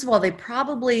all, first of all, they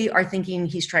probably are thinking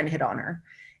he's trying to hit on her.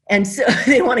 And so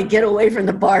they want to get away from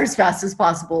the bar as fast as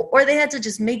possible, or they had to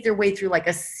just make their way through like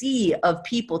a sea of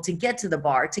people to get to the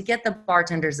bar, to get the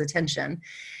bartender's attention.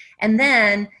 And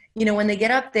then, you know, when they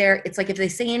get up there, it's like if they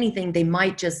say anything, they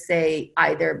might just say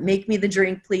either make me the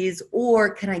drink, please, or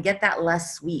can I get that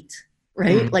less sweet,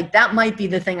 right? Mm. Like that might be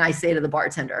the thing I say to the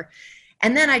bartender.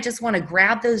 And then I just want to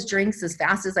grab those drinks as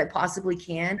fast as I possibly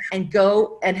can and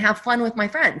go and have fun with my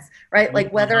friends, right?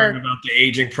 Like whether learn about the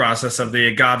aging process of the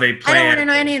agave plant. I don't want to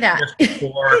know any of that.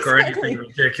 Pork or anything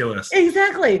ridiculous.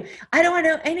 Exactly. I don't want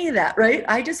to know any of that, right?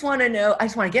 I just want to know, I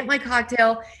just want to get my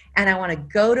cocktail and I want to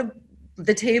go to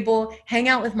the table, hang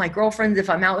out with my girlfriends if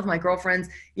I'm out with my girlfriends,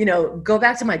 you know, go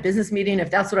back to my business meeting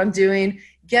if that's what I'm doing,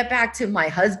 get back to my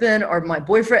husband or my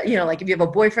boyfriend, you know, like if you have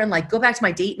a boyfriend, like go back to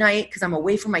my date night because I'm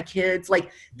away from my kids. Like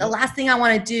the last thing I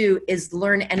want to do is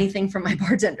learn anything from my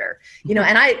bartender, you know,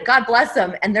 and God bless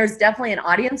them. And there's definitely an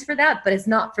audience for that, but it's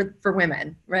not for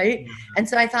women. Right. Mm-hmm. And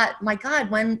so I thought, my God,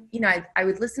 when, you know, I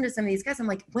would listen to some of these guys, I'm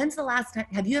like, when's the last time,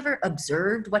 have you ever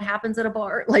observed what happens at a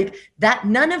bar? Like that,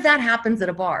 none of that happens at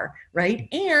a bar. Right.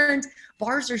 And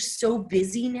bars are so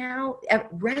busy now.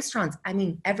 Restaurants, I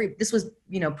mean, this was,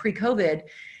 you know, pre-COVID.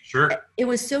 Sure. It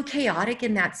was so chaotic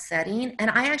in that setting. And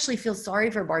I actually feel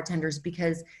sorry for bartenders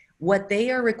because what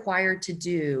they are required to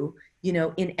do, you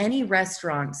know, in any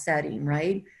restaurant setting,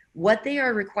 right? What they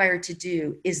are required to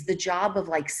do is the job of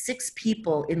like 6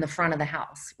 people in the front of the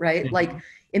house, right? Mm-hmm. Like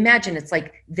imagine it's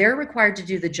like they're required to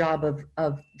do the job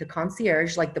of the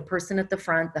concierge, like the person at the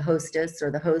front, the hostess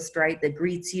or the host, right? That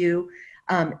greets you.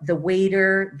 The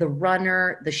waiter, the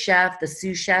runner, the chef, the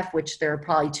sous chef, which there are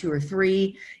probably 2 or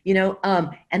 3, you know,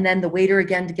 and then the waiter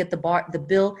again to get the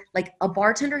bill. Like a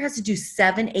bartender has to do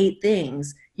 7, 8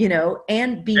 things, you know,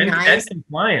 and be nice.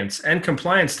 And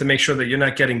compliance to make sure that you're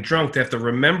not getting drunk. They have to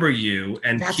remember you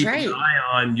and keep an eye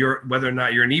on whether or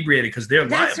not you're inebriated because they're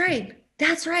liable. That's right.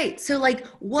 That's right. So like,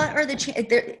 what are the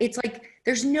it's like,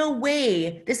 there's no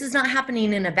way this is not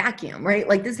happening in a vacuum, right?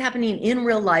 Like this is happening in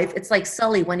real life. It's like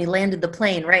Sully when he landed the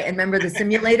plane, right? And remember the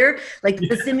simulator, like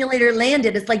the simulator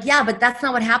landed. It's like, yeah, but that's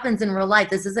not what happens in real life.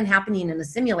 This isn't happening in a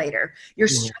simulator. You're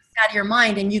stressed out of your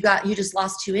mind and you just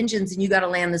lost 2 engines and you got to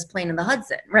land this plane in the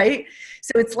Hudson, right?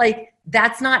 So it's like,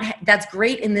 that's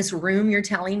great in this room. You're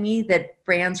telling me that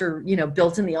brands are, you know,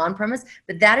 built in the on-premise,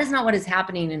 but that is not what is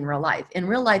happening in real life. In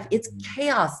real life, it's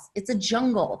chaos. It's a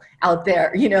jungle out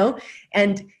there, you know?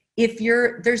 And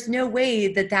there's no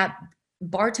way that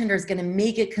bartender is going to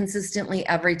make it consistently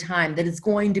every time, that it's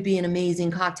going to be an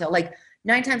amazing cocktail. Like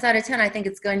 9 times out of 10, I think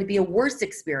it's going to be a worse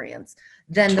experience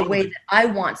than the way that I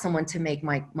want someone to make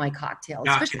my cocktail.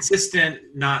 Not consistent,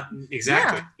 not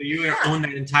exactly. You own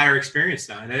that entire experience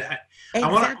now. And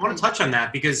I want to touch on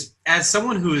that because as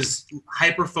someone who is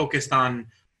hyper-focused on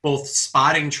both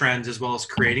spotting trends as well as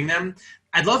creating them,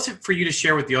 I'd love for you to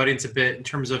share with the audience a bit in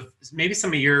terms of maybe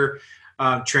some of your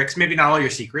tricks, maybe not all your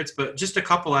secrets, but just a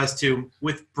couple as to,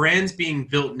 with brands being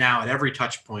built now at every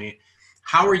touch point,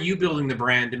 how are you building the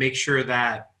brand to make sure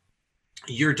that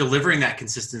you're delivering that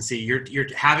consistency? You're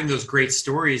having those great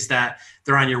stories that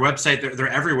they're on your website, they're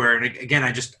everywhere. And again,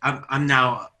 I'm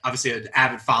now obviously an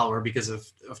avid follower because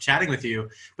of chatting with you,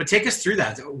 but take us through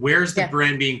that. Where's the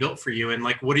brand being built for you? And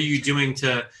like, what are you doing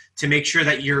to make sure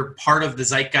that you're part of the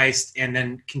zeitgeist and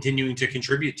then continuing to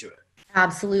contribute to it?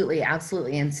 Absolutely.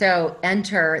 Absolutely. And so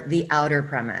enter the outer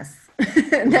premise.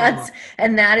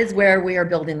 That is where we are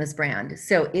building this brand.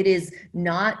 So it is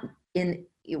not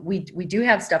we do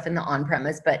have stuff in the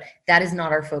on-premise, but that is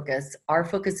not our focus. Our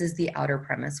focus is the outer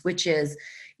premise, which is,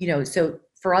 you know, so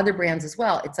for other brands as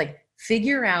well, it's like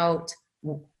figure out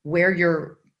where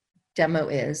your demo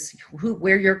is,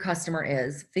 where your customer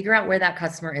is, figure out where that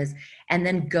customer is, and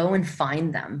then go and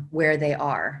find them where they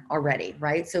are already,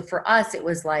 right? So for us, it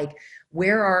was like,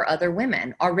 where are other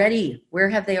women already? Where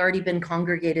have they already been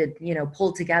congregated, you know,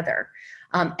 pulled together?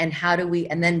 And how do we,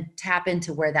 and then tap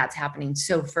into where that's happening.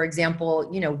 So for example,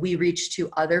 you know, we reach to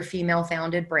other female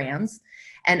founded brands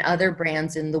and other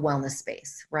brands in the wellness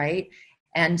space, right?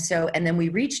 And then we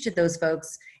reached to those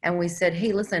folks and we said,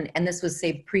 hey, listen, and this was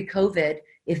say pre-COVID,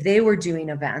 if they were doing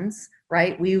events,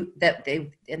 right?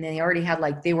 They already had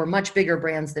like, they were much bigger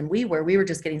brands than we were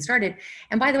just getting started.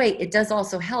 And by the way, it does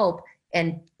also help.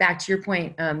 And back to your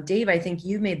point, Dave, I think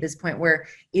you made this point where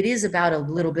it is about a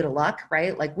little bit of luck,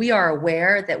 right? Like we are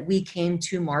aware that we came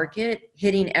to market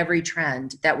hitting every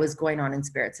trend that was going on in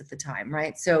spirits at the time,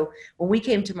 right? So when we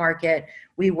came to market,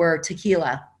 we were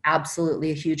tequila,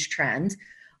 absolutely a huge trend.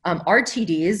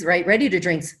 RTDs, right? Ready to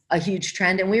drink's a huge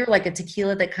trend. And we were like a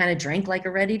tequila that kind of drank like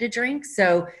a ready to drink.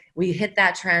 So we hit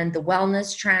that trend, the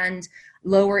wellness trend,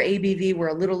 lower ABV. We're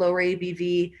a little lower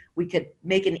ABV. We could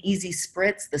make an easy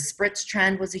spritz. The spritz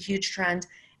trend was a huge trend.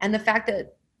 And the fact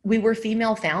that we were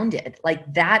female founded,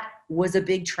 like that was a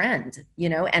big trend, you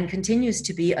know, and continues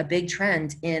to be a big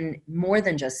trend in more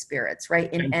than just spirits,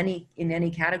 right? In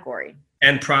any category.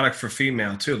 And product for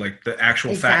female too, like the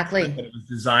actual fact that it was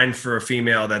designed for a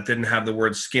female that didn't have the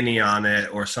word skinny on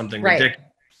it or something ridiculous.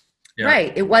 Yeah.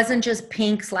 Right. It wasn't just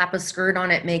pink, slap a skirt on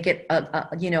it, make it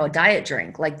a diet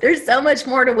drink. Like there's so much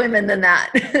more to women than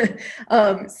that.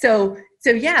 So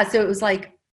it was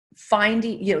like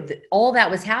finding, all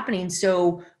that was happening.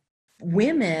 So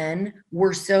women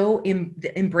were so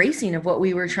embracing of what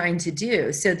we were trying to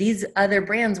do. So these other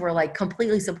brands were like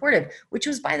completely supportive, which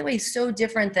was, by the way, so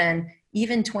different than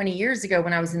even 20 years ago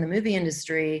when I was in the movie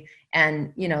industry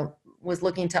and, was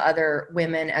looking to other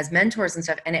women as mentors and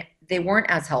stuff. And they weren't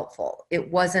as helpful.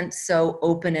 It wasn't so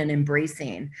open and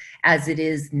embracing as it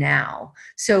is now.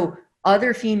 So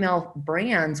other female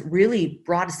brands really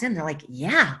brought us in. They're like,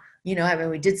 yeah,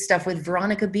 we did stuff with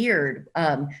Veronica Beard.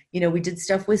 We did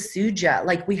stuff with Suja.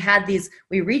 Like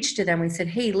we reached to them. We said,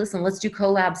 hey, listen, let's do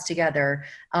collabs together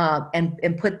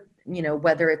and put,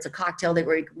 whether it's a cocktail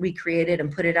that we created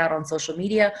and put it out on social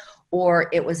media, or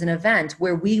it was an event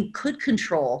where we could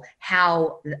control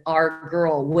how our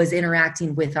girl was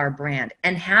interacting with our brand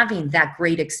and having that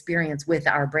great experience with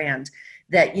our brand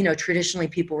that, traditionally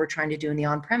people were trying to do in the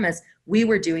on-premise. We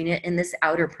were doing it in this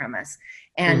outer premise.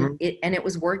 And it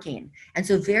was working. And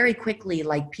so very quickly,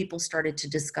 like people started to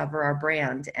discover our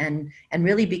brand and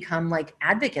really become like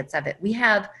advocates of it. We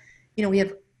have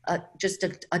just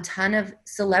a ton of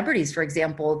celebrities, for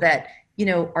example, that,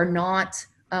 are not,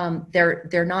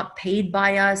 they're not paid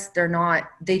by us.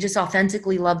 They just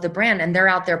authentically love the brand and they're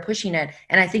out there pushing it.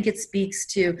 And I think it speaks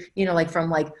to,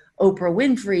 from Oprah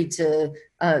Winfrey to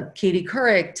Katie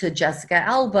Couric to Jessica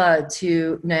Alba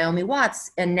to Naomi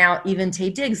Watts and now even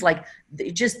Taye Diggs,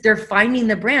 they're finding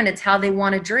the brand. It's how they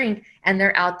want to drink and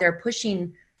they're out there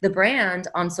pushing the brand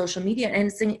on social media. And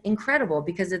it's incredible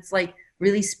because it's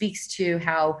really speaks to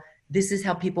how this is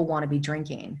how people want to be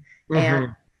drinking.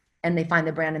 And they find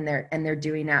the brand and they're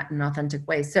doing that in an authentic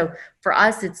way. So for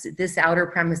us, it's this outer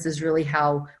premise is really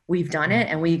how we've done it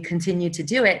and we continue to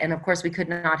do it. And of course we could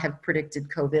not have predicted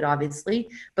COVID, obviously,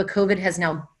 but COVID has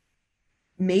now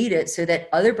made it so that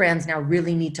other brands now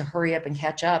really need to hurry up and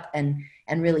catch up and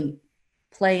really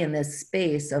play in this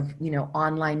space of,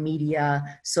 online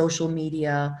media, social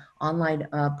media, online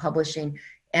publishing,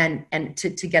 and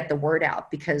to get the word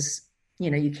out because,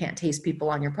 you can't taste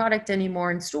people on your product anymore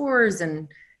in stores. And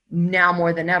now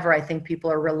more than ever, I think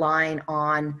people are relying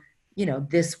on,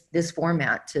 this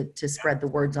format to spread the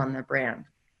words on their brand.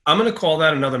 I'm going to call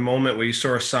that another moment where you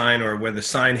saw a sign or where the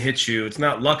sign hits you. It's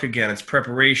not luck again. It's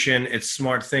preparation. It's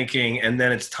smart thinking. And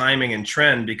then it's timing and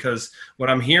trend, because what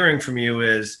I'm hearing from you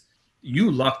is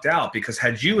you lucked out, because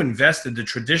had you invested the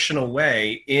traditional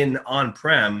way in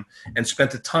on-prem and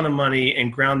spent a ton of money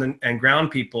and ground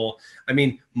people, I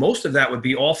mean, most of that would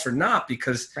be all for naught,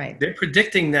 because they're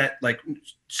predicting that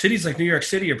cities like New York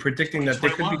City are predicting that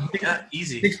there could be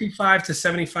 65 to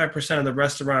 75% of the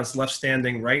restaurants left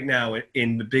standing right now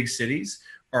in the big cities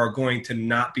are going to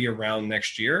not be around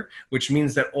next year, which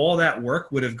means that all that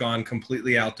work would have gone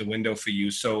completely out the window for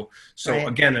you. So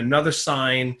again, another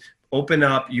sign. Open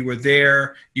up, you were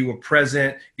there, you were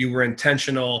present, you were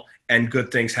intentional, and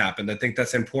good things happened. I think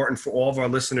that's important for all of our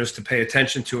listeners to pay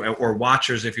attention to, or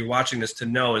watchers, if you're watching this, to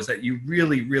know is that you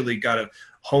really, really got to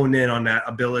hone in on that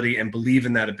ability and believe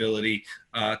in that ability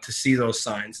to see those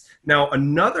signs. Now,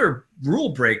 another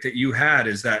rule break that you had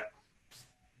is that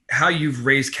how you've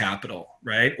raised capital,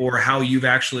 right? Or how you've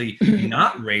actually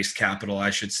not raised capital, I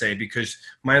should say, because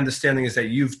my understanding is that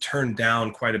you've turned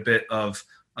down quite a bit of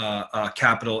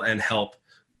capital and help.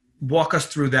 Walk us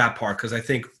through that part, because I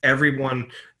think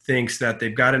everyone thinks that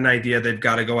they've got an idea, they've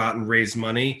got to go out and raise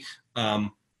money,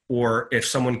 or if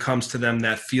someone comes to them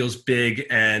that feels big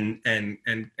and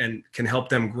can help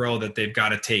them grow, that they've got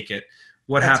to take it.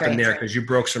 What happened there? Because you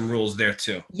broke some rules there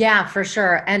too. Yeah, for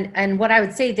sure. And what I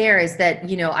would say there is that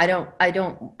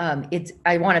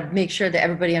I want to make sure that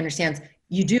everybody understands.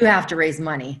 You do have to raise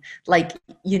money.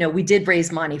 We did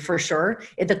raise money for sure.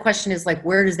 The question is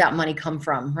where does that money come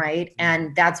from, right?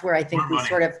 And that's where I think we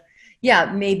sort of,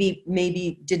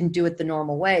 maybe didn't do it the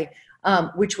normal way.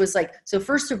 which was like, so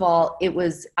first of all,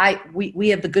 we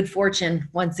have the good fortune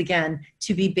once again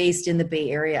to be based in the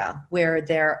Bay Area, where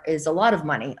there is a lot of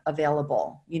money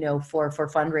available, for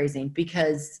fundraising,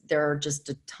 because there are just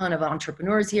a ton of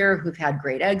entrepreneurs here who've had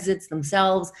great exits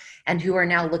themselves and who are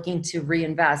now looking to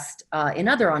reinvest in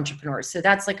other entrepreneurs. So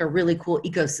that's like a really cool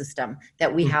ecosystem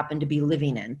that we happen to be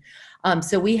living in.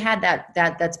 So we had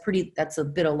that's a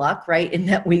bit of luck, right? In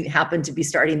that we happen to be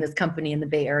starting this company in the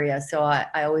Bay Area. So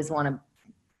I always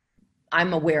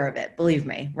I'm aware of it, believe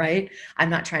me, right? I'm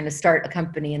not trying to start a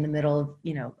company in the middle of,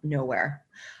 nowhere.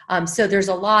 So there's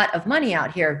a lot of money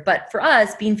out here, but for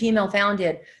us being female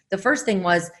founded, the first thing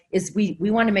is we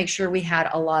want to make sure we had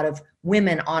a lot of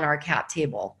women on our cap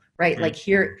table, right? Mm-hmm. Like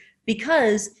here,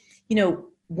 because,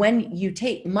 when you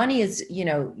take money is,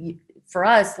 for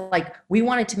us, like we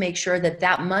wanted to make sure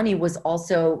that money was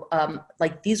also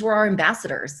like these were our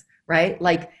ambassadors, right?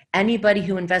 Like anybody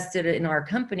who invested in our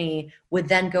company would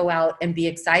then go out and be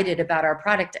excited about our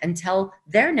product and tell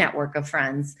their network of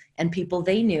friends and people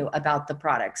they knew about the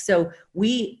product. So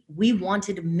we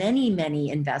wanted many,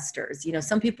 many investors.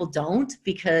 Some people don't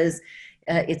because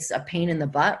it's a pain in the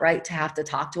butt, right? To have to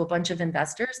talk to a bunch of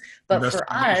investors. But for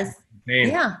us,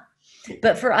 yeah.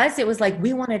 But for us, it was like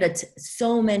we wanted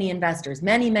so many investors,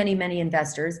 many, many, many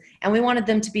investors, and we wanted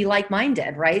them to be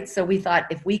like-minded, right? So we thought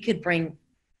if we could bring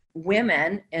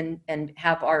women and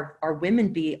have our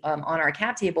women be on our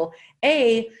cap table,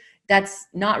 that's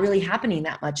not really happening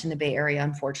that much in the Bay Area,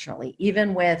 unfortunately.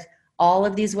 Even with all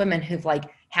of these women who've like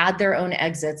had their own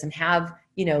exits and have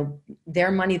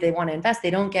their money they want to invest,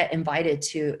 they don't get invited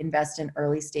to invest in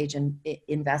early stage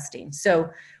investing.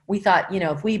 So we thought,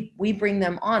 if we bring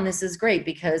them on, this is great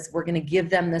because we're going to give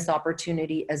them this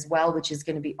opportunity as well, which is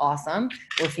going to be awesome.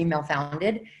 We're female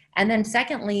founded. And then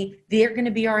secondly, they're going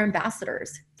to be our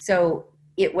ambassadors. So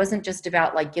it wasn't just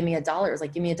about like, give me $1. It was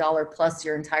like, give me $1 plus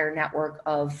your entire network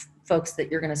of folks that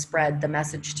you're going to spread the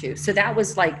message to. So that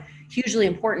was like hugely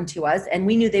important to us. And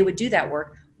we knew they would do that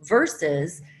work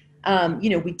versus,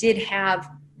 we did have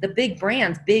the big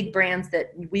brands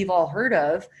that we've all heard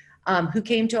of, who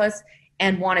came to us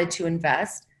and wanted to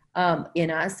invest in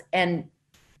us. And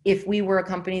if we were a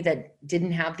company that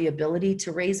didn't have the ability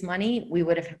to raise money, we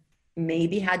would have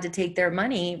maybe had to take their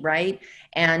money, right?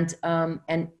 And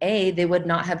they would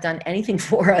not have done anything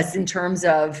for us in terms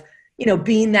of,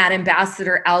 being that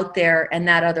ambassador out there and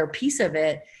that other piece of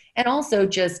it. And also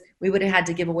just, we would have had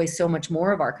to give away so much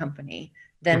more of our company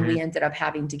than we ended up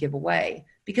having to give away,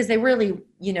 because they really,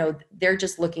 they're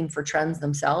just looking for trends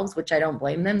themselves, which I don't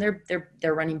blame them.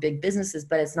 They're running big businesses,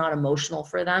 but it's not emotional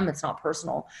for them. It's not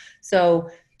personal. So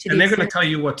they're going to tell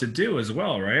you what to do as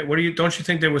well, right? Don't you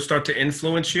think they would start to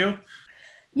influence you?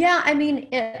 Yeah. I mean,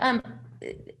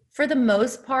 for the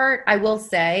most part, I will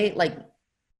say, like,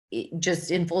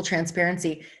 just in full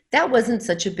transparency, that wasn't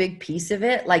such a big piece of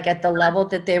it. Like at the level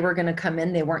that they were going to come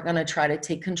in, they weren't going to try to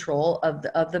take control of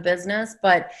the business,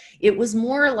 but it was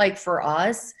more like for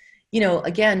us,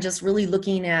 again, just really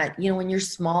looking at, when you're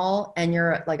small and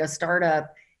you're like a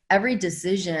startup, every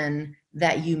decision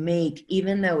that you make,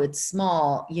 even though it's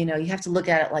small, you have to look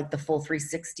at it like the full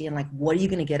 360 and like, what are you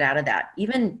going to get out of that?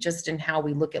 Even just in how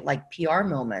we look at like PR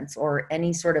moments or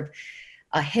any sort of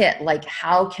a hit, like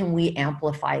how can we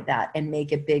amplify that and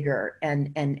make it bigger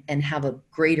and have a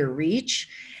greater reach?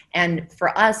 And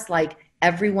for us, like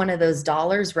every one of those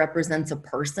dollars represents a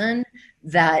person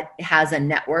that has a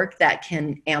network that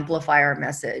can amplify our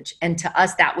message. And to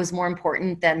us, that was more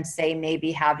important than say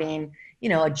maybe having,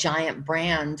 a giant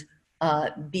brand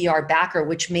be our backer,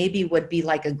 which maybe would be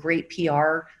like a great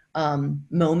PR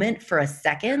moment for a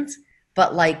second.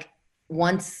 But like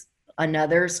once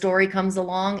another story comes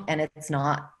along and it's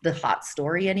not the hot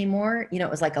story anymore, it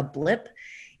was like a blip.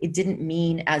 It didn't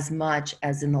mean as much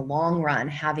as in the long run,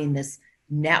 having this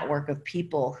network of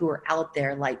people who are out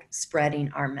there like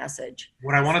spreading our message.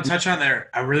 What I want to touch on there,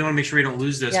 I really want to make sure we don't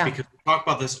lose this, because we talk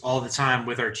about this all the time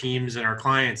with our teams and our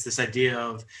clients, this idea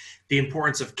of the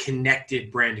importance of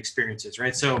connected brand experiences,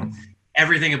 right? So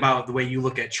everything about the way you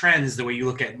look at trends, the way you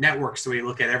look at networks, the way you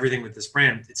look at everything with this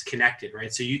brand, it's connected,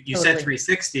 right? So you totally said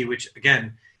 360, which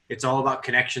again, it's all about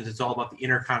connections. It's all about the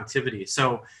interconnectivity.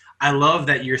 So I love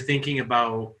that you're thinking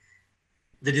about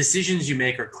the decisions you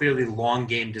make are clearly long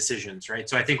game decisions, right?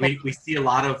 So I think we see a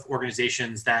lot of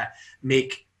organizations that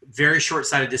make very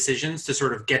short-sighted decisions to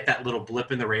sort of get that little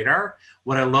blip in the radar.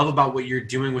 What I love about what you're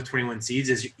doing with 21 Seeds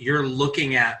is you're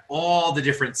looking at all the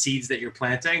different seeds that you're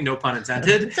planting, no pun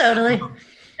intended. Totally.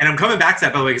 And I'm coming back to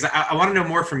that, by the way, because I want to know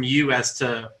more from you as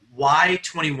to why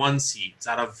 21 seeds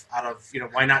out of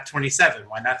why not 27?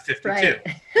 Why not 52? Right.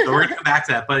 So we're gonna come back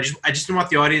to that, but I just don't want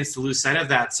the audience to lose sight of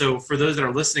that. So for those that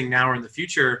are listening now or in the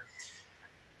future,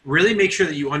 really make sure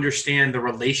that you understand the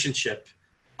relationship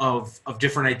of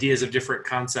different ideas, of different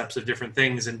concepts, of different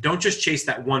things, and don't just chase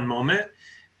that one moment,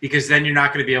 because then you're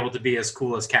not going to be able to be as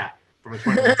cool as Kat from a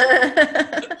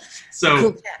 21.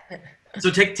 So, Cool. so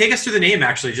take us through the name,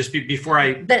 actually, just before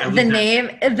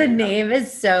The name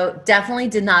is definitely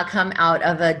did not come out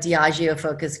of a Diageo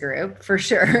focus group, for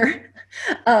sure.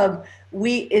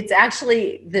 It's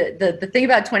actually the thing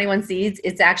about 21 Seeds,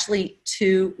 it's actually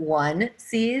 2-1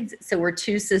 seeds. So we're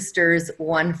 2 sisters,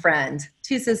 1 friend,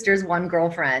 2 sisters, 1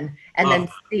 girlfriend, and then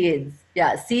seeds.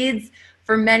 Yeah, seeds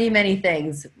for many, many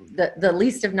things. The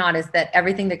least of not is that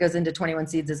everything that goes into 21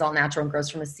 Seeds is all natural and grows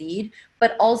from a seed.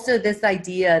 But also this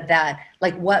idea that,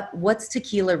 like, what's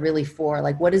tequila really for?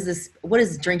 Like, what is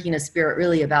drinking a spirit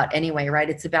really about anyway, right?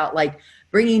 It's about, like,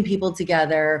 bringing people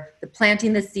together,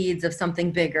 planting the seeds of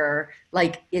something bigger.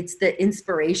 Like, it's the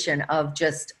inspiration of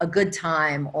just a good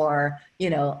time, or,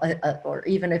 or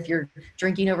even if you're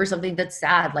drinking over something that's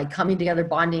sad, like coming together,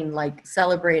 bonding, like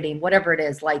celebrating, whatever it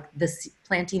is, like this,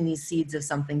 planting these seeds of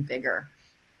something bigger.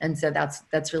 And so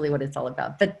that's really what it's all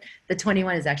about. But the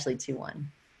 21 is actually 2-1.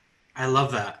 I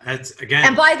love that. That's, again.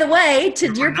 And by the way,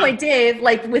 to your point, Dave,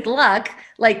 like with luck,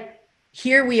 like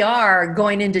here we are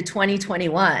going into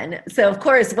 2021. So of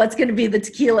course, what's going to be the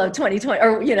tequila of 2020,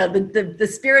 or, the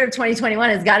spirit of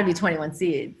 2021 has got to be 21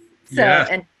 Seeds. So,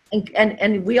 yeah.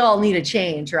 And we all need a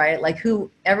change, right? Like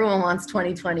everyone wants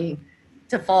 2020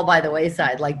 to fall by the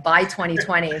wayside, like by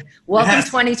 2020, welcome yes.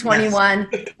 2021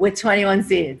 yes. with 21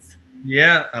 Seeds.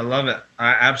 Yeah, I love it.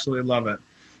 I absolutely love it.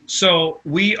 So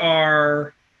we've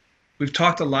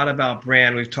talked a lot about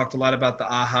brand. We've talked a lot about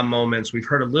the aha moments. We've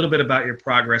heard a little bit about your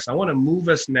progress. I want to move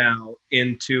us now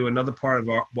into another part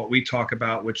of what we talk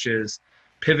about, which is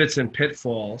pivots and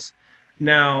pitfalls.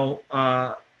 Now,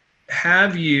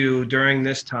 have you, during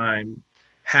this time,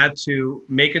 had to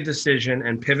make a decision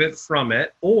and pivot from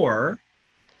it? Or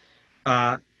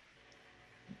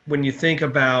when you think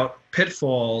about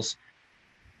pitfalls,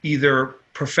 either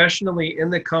professionally in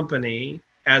the company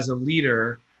as a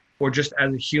leader or just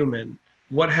as a human,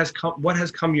 what has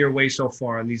come your way so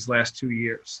far in these last 2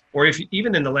 years? Or if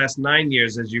even in the last 9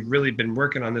 years, as you've really been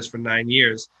working on this for 9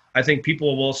 years, I think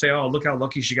people will say, oh, look how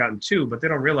lucky she got in 2, but they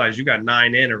don't realize you got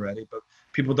 9 in already. But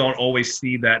people don't always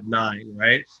see that 9,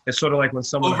 right? It's sort of like when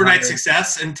someone overnight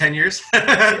success in 10 years.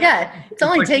 Yeah, it's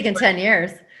only taken 10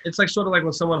 years. It's like sort of like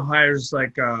when someone hires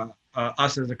like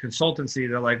us as a consultancy,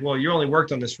 they're like, well, you only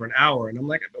worked on this for an hour. And I'm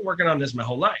like, I've been working on this my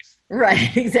whole life.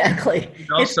 Right, exactly.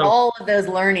 It's all of those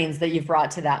learnings that you've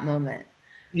brought to that moment.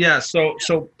 Yeah, so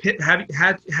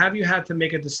have you had to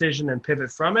make a decision and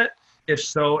pivot from it? If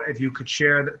so, if you could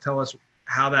share that, tell us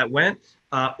how that went.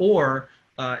 Or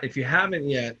if you haven't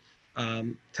yet,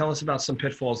 tell us about some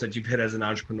pitfalls that you've hit as an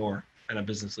entrepreneur and a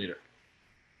business leader.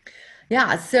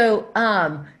 Yeah, so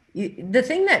the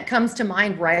thing that comes to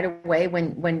mind right away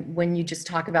when you just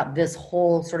talk about this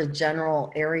whole sort of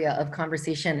general area of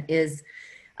conversation is,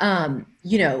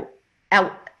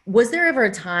 was there ever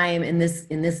a time in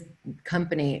this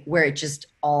company where it just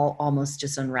all almost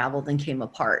just unraveled and came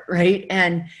apart, right?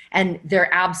 And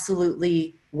there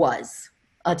absolutely was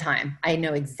a time. I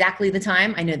know exactly the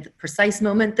time. I know the precise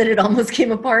moment that it almost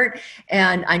came apart,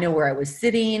 and I know where I was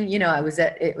sitting. I was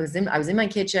in my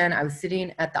kitchen. I was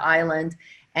sitting at the island.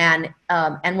 And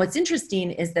what's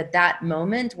interesting is that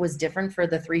moment was different for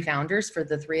the 3 founders, for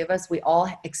the 3 of us. We all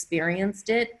experienced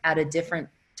it at a different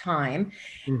time.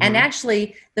 Mm-hmm. And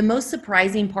actually, the most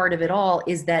surprising part of it all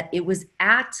is that it was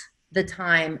at the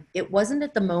time, it wasn't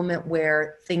at the moment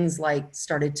where things like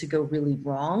started to go really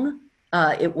wrong.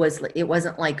 It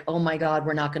wasn't like, oh my God,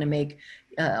 we're not going to make,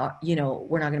 we're not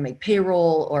going to make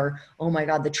payroll, or, oh my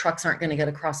God, the trucks aren't going to get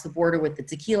across the border with the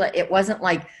tequila. It wasn't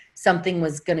like something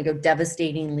was going to go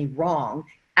devastatingly wrong.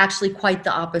 Actually, quite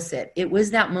the opposite. It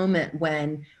was that moment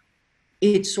when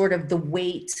it's sort of the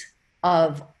weight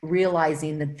of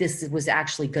realizing that this was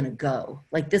actually going to go,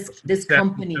 like this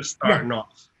company starting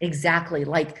off. Exactly.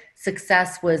 Like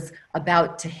success was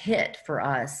about to hit for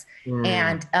us.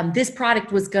 And this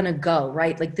product was going to go,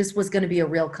 right? Like this was going to be a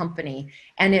real company.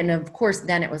 And then of course,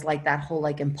 then it was like that whole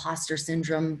like imposter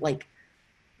syndrome, like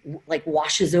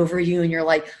washes over you. And you're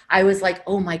like, I was like,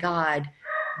 oh my God,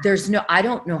 I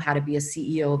don't know how to be a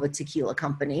CEO of a tequila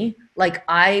company. Like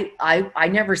I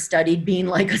never studied being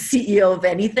like a CEO of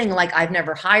anything. Like I've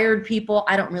never hired people.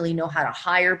 I don't really know how to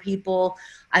hire people.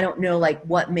 I don't know like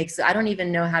I don't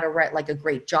even know how to write like a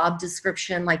great job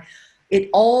description. Like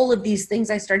all of these things,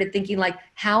 I started thinking like,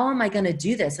 how am I going to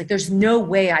do this? Like, there's no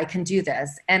way I can do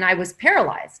this. And I was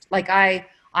paralyzed. Like I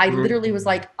literally was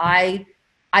like,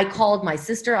 I called my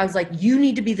sister. I was like, you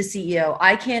need to be the CEO.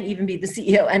 I can't even be the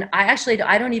CEO. And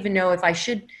I don't even know if I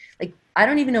should, like, I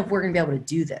don't even know if we're going to be able to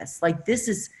do this. Like, this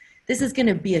is going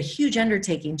to be a huge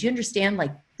undertaking. Do you understand?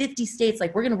 Like 50 states,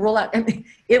 like we're going to roll out. I mean,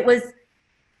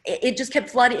 it just kept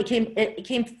flooding. It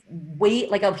came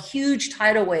like a huge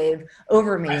tidal wave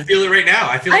over me. I feel it right now.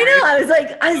 I know.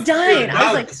 I was dying.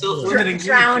 I was like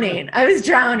drowning. I was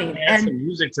drowning. Add some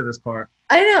music to this part.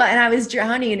 I know. And I was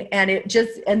drowning, and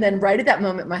then right at that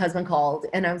moment, my husband called,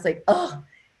 and I was like, oh,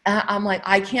 I'm like,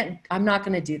 I'm not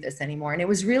going to do this anymore. And it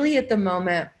was really at the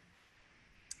moment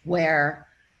where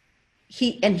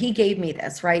he gave me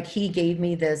this, right? He gave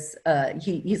me this,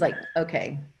 he's like,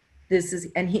 okay, this is,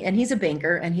 and he's a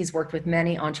banker, and he's worked with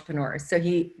many entrepreneurs. So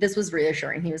this was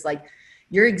reassuring. He was like,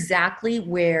 you're exactly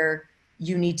where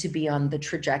you need to be on the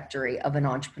trajectory of an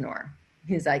entrepreneur.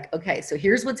 He's like, okay, so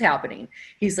here's what's happening.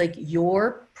 He's like,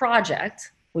 your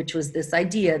project, which was this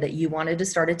idea that you wanted to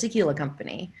start a tequila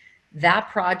company, that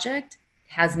project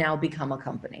has now become a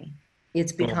company.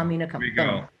 It's becoming a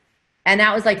company. And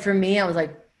that was like, for me, I was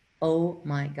like, oh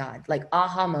my God, like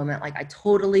aha moment. Like I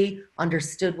totally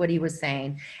understood what he was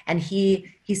saying. And he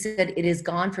said, it has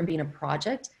gone from being a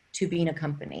project to being a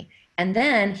company. And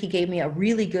then he gave me a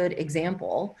really good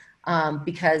example,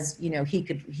 because, you know,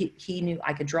 he knew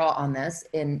I could draw on this,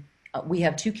 and we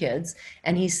have 2 kids.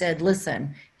 And he said,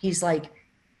 listen, he's like,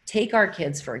 take our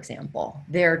kids, for example,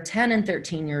 they're 10 and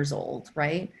 13 years old,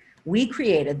 right? We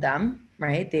created them,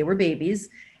 right? They were babies,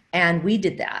 and we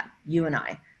did that, you and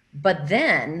I. But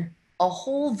then a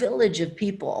whole village of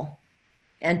people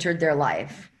entered their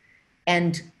life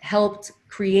and helped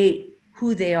create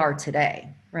who they are today,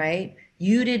 right?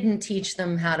 You didn't teach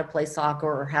them how to play soccer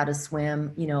or how to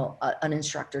swim. You know, an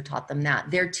instructor taught them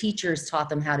that. Their teachers taught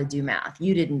them how to do math.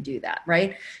 You didn't do that,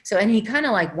 right? So, and he kind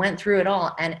of like went through it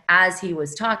all. And as he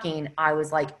was talking, it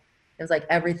was like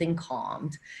everything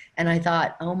calmed. And I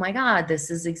thought, oh my God, this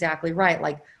is exactly right.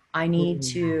 Like I need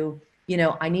to, you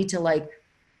know, I need to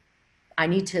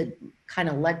kind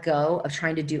of let go of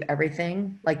trying to do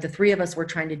everything. Like the 3 of us were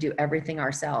trying to do everything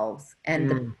ourselves,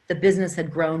 and the business had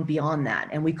grown beyond that,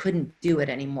 and we couldn't do it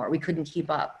anymore. We couldn't keep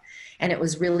up. And it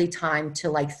was really time to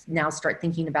like now start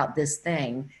thinking about this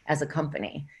thing as a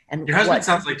company. And your husband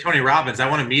sounds like Tony Robbins. I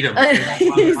want to meet him on the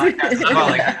podcast as well.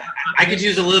 Like, I could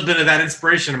use a little bit of that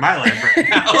inspiration in my life right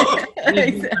now.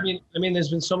 I mean, there's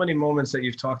been so many moments that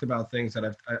you've talked about things that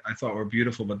I thought were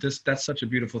beautiful, but that's such a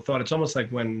beautiful thought. It's almost like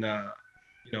when,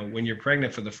 you know, when you're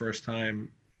pregnant for the first time,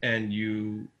 and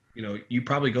you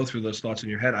probably go through those thoughts in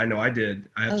your head. I know I did.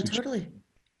 Totally.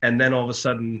 And then all of a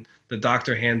sudden the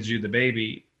doctor hands you the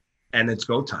baby and it's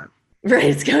go time. Right.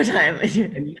 It's go time.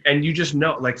 and you just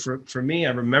know, like for me,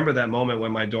 I remember that moment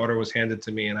when my daughter was handed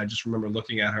to me, and I just remember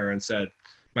looking at her and said,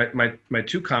 my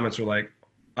 2 comments were like,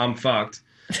 I'm fucked.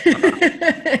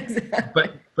 Exactly.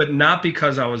 But not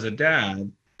because I was a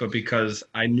dad, but because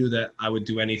I knew that I would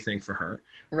do anything for her.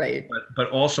 Right. But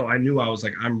also I knew I was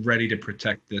like, I'm ready to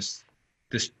protect this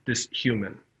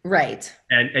human. Right.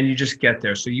 And you just get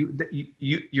there. So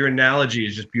your analogy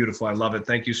is just beautiful. I love it.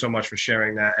 Thank you so much for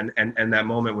sharing that. And that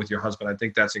moment with your husband, I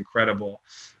think that's incredible.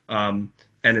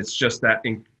 And it's just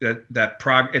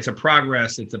it's a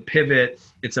progress, it's a pivot,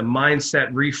 it's a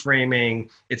mindset reframing.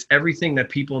 It's everything that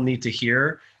people need to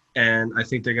hear. And I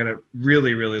think they're going to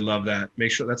really, really love that.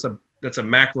 Make sure that's a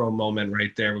macro moment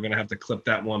right there. We're going to have to clip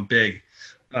that one big.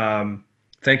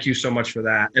 Thank you so much for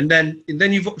that. And then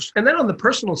on the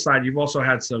personal side, you've also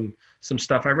had some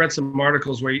stuff. I read some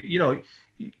articles where, you know,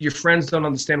 your friends don't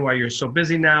understand why you're so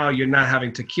busy now. You're not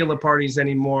having tequila parties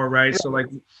anymore, right? So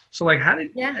like, how did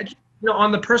you know,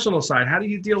 on the personal side, how'd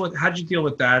you deal with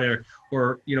that?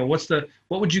 Or, you know,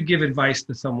 what would you give advice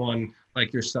to someone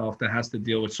like yourself that has to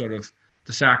deal with sort of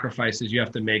the sacrifices you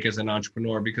have to make as an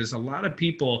entrepreneur? Because a lot of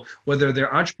people, whether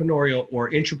they're entrepreneurial or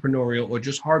intrapreneurial or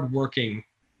just hardworking,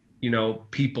 you know,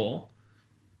 people,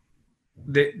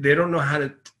 they don't know how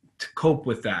to cope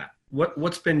with that.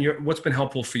 What's been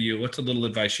helpful for you? What's a little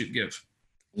advice you'd give?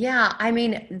 Yeah, I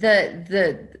mean,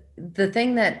 the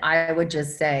thing that I would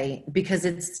just say, because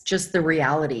it's just the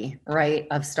reality, right,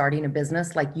 of starting a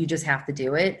business, like you just have to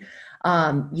do it.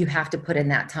 You have to put in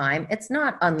that time. It's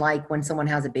not unlike when someone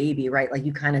has a baby, right? Like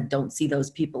you kind of don't see those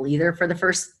people either for the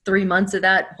first 3 months of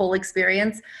that whole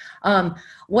experience.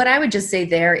 What I would just say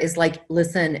there is like,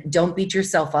 listen, don't beat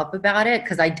yourself up about it.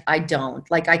 Cause I don't,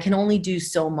 like, I can only do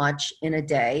so much in a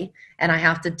day, and I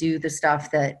have to do the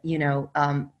stuff that, you know,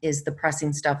 is the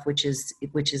pressing stuff, which is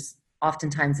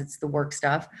oftentimes it's the work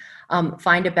stuff.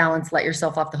 Find a balance, let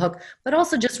yourself off the hook, but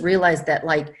also just realize that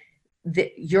like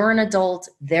you're an adult,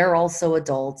 they're also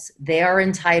adults. They are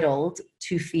entitled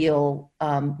to feel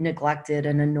neglected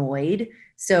and annoyed.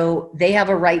 So they have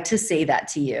a right to say that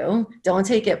to you. Don't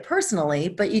take it personally,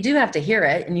 but you do have to hear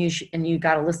it, and you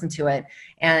got to listen to it.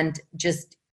 And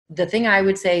just the thing I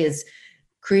would say is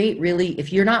create really,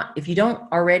 if you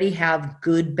don't already have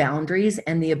good boundaries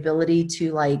and the ability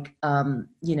to like,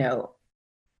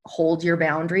 hold your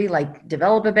boundary, like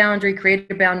develop a boundary, create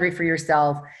a boundary for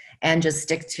yourself, and just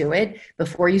stick to it.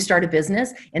 Before you start a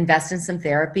business, invest in some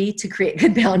therapy to create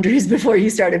good boundaries before you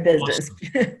start a business.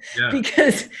 Awesome. Yeah.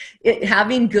 Because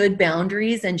having good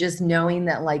boundaries and just knowing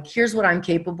that like, here's what I'm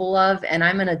capable of, and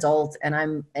I'm an adult and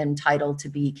I'm entitled to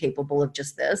be capable of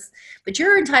just this, but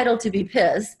you're entitled to be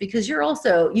pissed because you're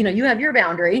also, you have your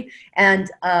boundary, and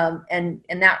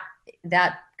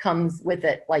that comes with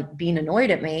it, like being annoyed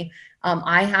at me.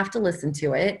 I have to listen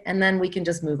to it, and then we can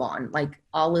just move on. Like,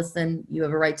 I'll listen. You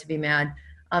have a right to be mad,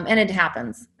 and it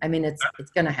happens. I mean,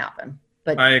 it's going to happen.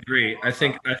 But I agree. I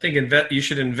think you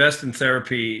should invest in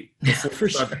therapy before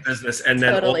you start the business, and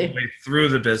then all the way through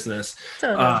the business.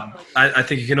 Totally. I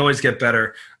think you can always get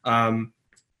better. And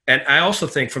I also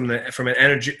think from an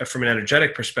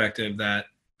energetic perspective that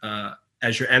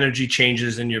as your energy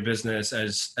changes in your business,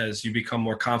 as you become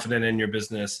more confident in your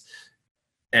business,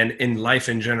 and in life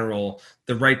in general,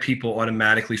 the right people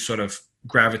automatically sort of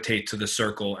gravitate to the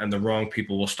circle, and the wrong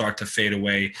people will start to fade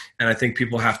away. And I think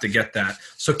people have to get that.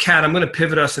 So Kat, I'm going to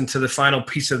pivot us into the final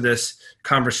piece of this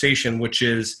conversation, which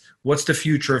is, what's the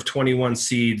future of 21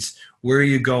 Seeds? Where are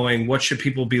you going? What should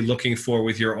people be looking for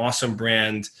with your awesome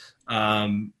brand?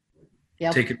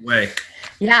 Yep. Take it away.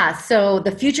 Yeah. So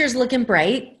the future's looking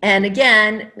bright. And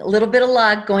again, a little bit of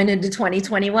luck going into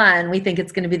 2021. We think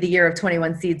it's going to be the year of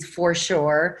 21 Seeds for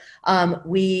sure. You're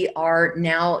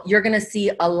going to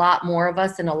see a lot more of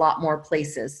us in a lot more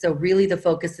places. So really the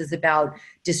focus is about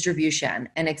distribution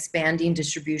and expanding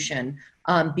distribution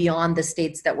beyond the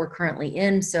states that we're currently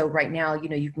in. So right now,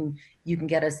 you can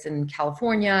get us in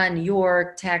California, New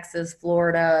York, Texas,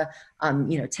 Florida,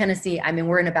 Tennessee. I mean,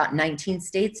 we're in about 19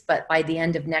 states, but by the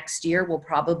end of next year, we'll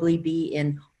probably be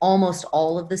in almost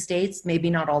all of the states, maybe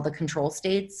not all the control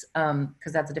states,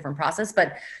 because that's a different process.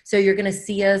 But so you're going to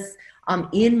see us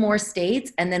in more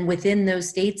states, and then within those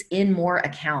states in more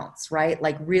accounts, right?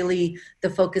 Like really the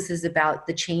focus is about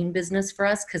the chain business for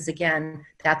us. Cause again,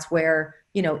 that's where,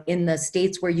 in the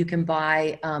states where you can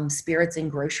buy spirits and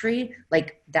grocery,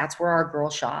 like that's where our girl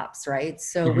shops, right?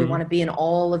 So we want to be in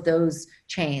all of those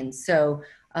chains. So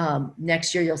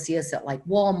next year you'll see us at like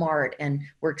Walmart, and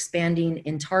we're expanding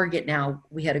in Target now.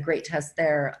 We had a great test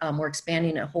there. We're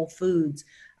expanding at Whole Foods.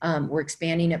 We're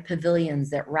expanding at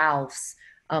Pavilions, at Ralph's,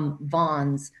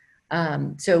 Vons.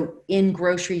 So in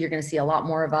grocery, you're going to see a lot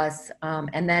more of us.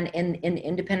 And then in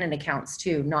independent accounts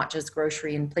too, not just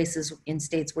grocery, in places in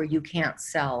states where you can't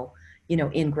sell,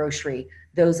 in grocery,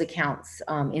 those accounts,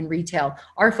 in retail.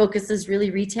 Our focus is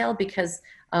really retail because,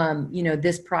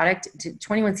 this product,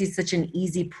 21 Seeds is such an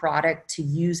easy product to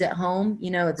use at home.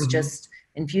 It's just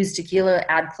infused tequila,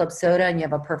 add club soda, and you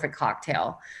have a perfect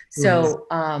cocktail. So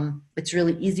it's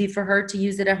really easy for her to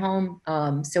use it at home.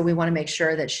 So we want to make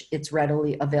sure that it's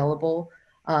readily available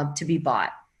to be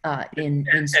bought in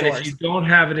stores. And if you don't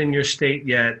have it in your state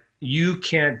yet, you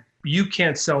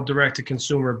can't sell direct to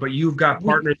consumer, but you've got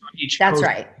partners on each That's coast.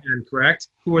 right. Correct?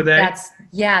 Who are they?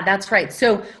 That's right.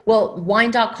 So,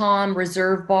 wine.com,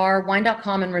 Reserve Bar,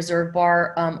 wine.com and Reserve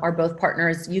Bar are both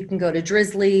partners. You can go to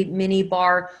Drizzly, Mini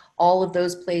Bar, all of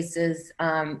those places.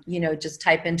 Just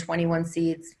type in 21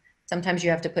 Seeds. Sometimes you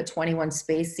have to put 21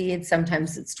 space seeds.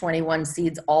 Sometimes it's 21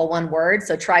 Seeds, all one word.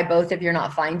 So try both if you're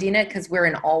not finding it, because we're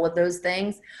in all of those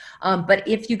things. But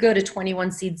if you go to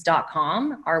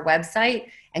 21seeds.com, our website,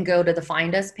 and go to the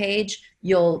Find Us page,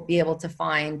 you'll be able to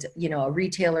find, a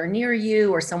retailer near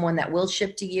you or someone that will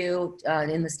ship to you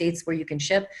in the states where you can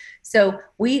ship. So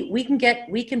we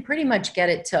can pretty much get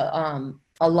it to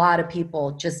a lot of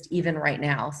people just even right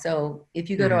now. So if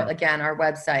you go to, again, our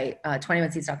website,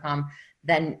 21seeds.com,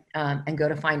 then and go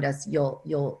to Find Us,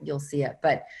 you'll see it.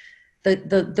 But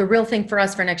the real thing for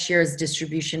us for next year is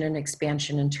distribution and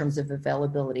expansion in terms of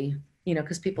availability,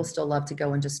 because people still love to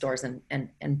go into stores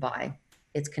and buy.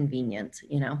 It's convenient,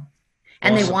 and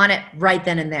awesome. They want it right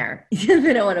then and there. They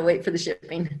don't want to wait for the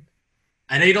shipping.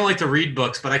 I know you don't like to read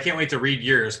books, but I can't wait to read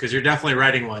yours because you're definitely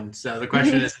writing one. So the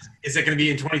question is it going to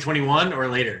be in 2021 or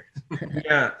later?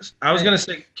 Yeah, I was going to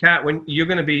say, Kat, when you're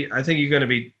going to be, I think you're going to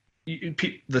be,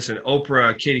 listen,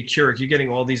 Oprah, Katie Couric, you're getting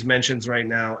all these mentions right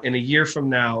now. In a year from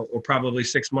now, or probably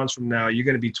 6 months from now, you're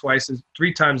going to be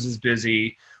 3 times as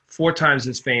busy, 4 times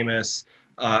as famous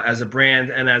as a brand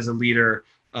and as a leader.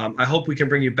 I hope we can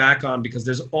bring you back on because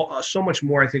there's so much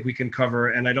more I think we can cover.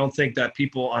 And I don't think that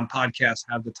people on podcasts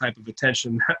have the type of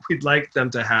attention that we'd like them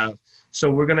to have. So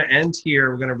we're going to end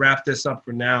here. We're going to wrap this up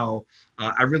for now.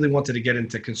 I really wanted to get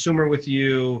into consumer with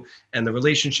you and the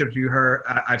relationships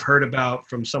I've heard about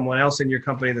from someone else in your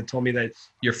company that told me that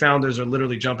your founders are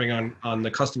literally jumping on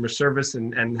the customer service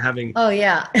and having. Oh,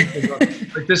 yeah.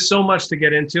 Like, there's so much to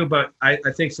get into, but I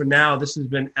think for now, this has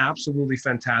been absolutely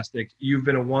fantastic. You've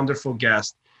been a wonderful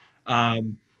guest.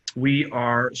 We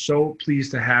are so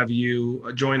pleased to have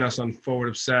you join us on Forward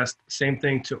Obsessed. Same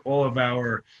thing to all of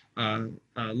our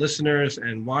listeners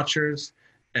and watchers.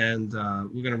 And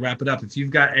we're going to wrap it up. If you've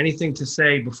got anything to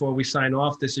say before we sign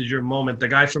off, this is your moment. The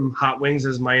guy from Hot Wings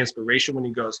is my inspiration when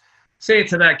he goes, say it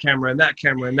to that camera and that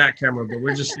camera and that camera, but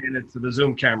we're just saying it to the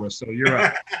Zoom camera. So you're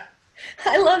up.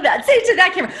 I love that. Say it to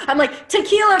that camera. I'm like,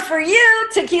 tequila for you,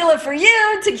 tequila for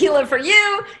you, tequila for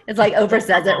you. It's like Oprah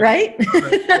says it, right?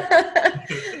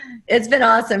 It's been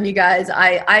awesome, you guys.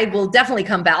 I will definitely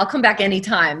come back. I'll come back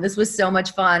anytime. This was so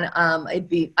much fun.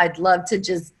 I'd love to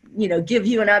just, give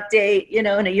you an update, in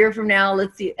a year from now.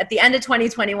 Let's see, at the end of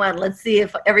 2021, let's see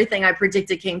if everything I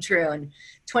predicted came true. And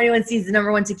 21 Seeds the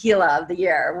 #1 tequila of the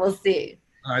year. We'll see.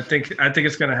 I think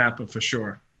it's going to happen for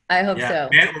sure. I hope so.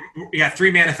 We got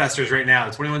 3 manifestors right now.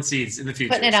 21 Seeds in the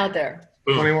future. Putting it out there.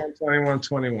 Boom. 21, 21,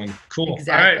 21. Cool.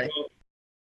 Exactly. All right. Well,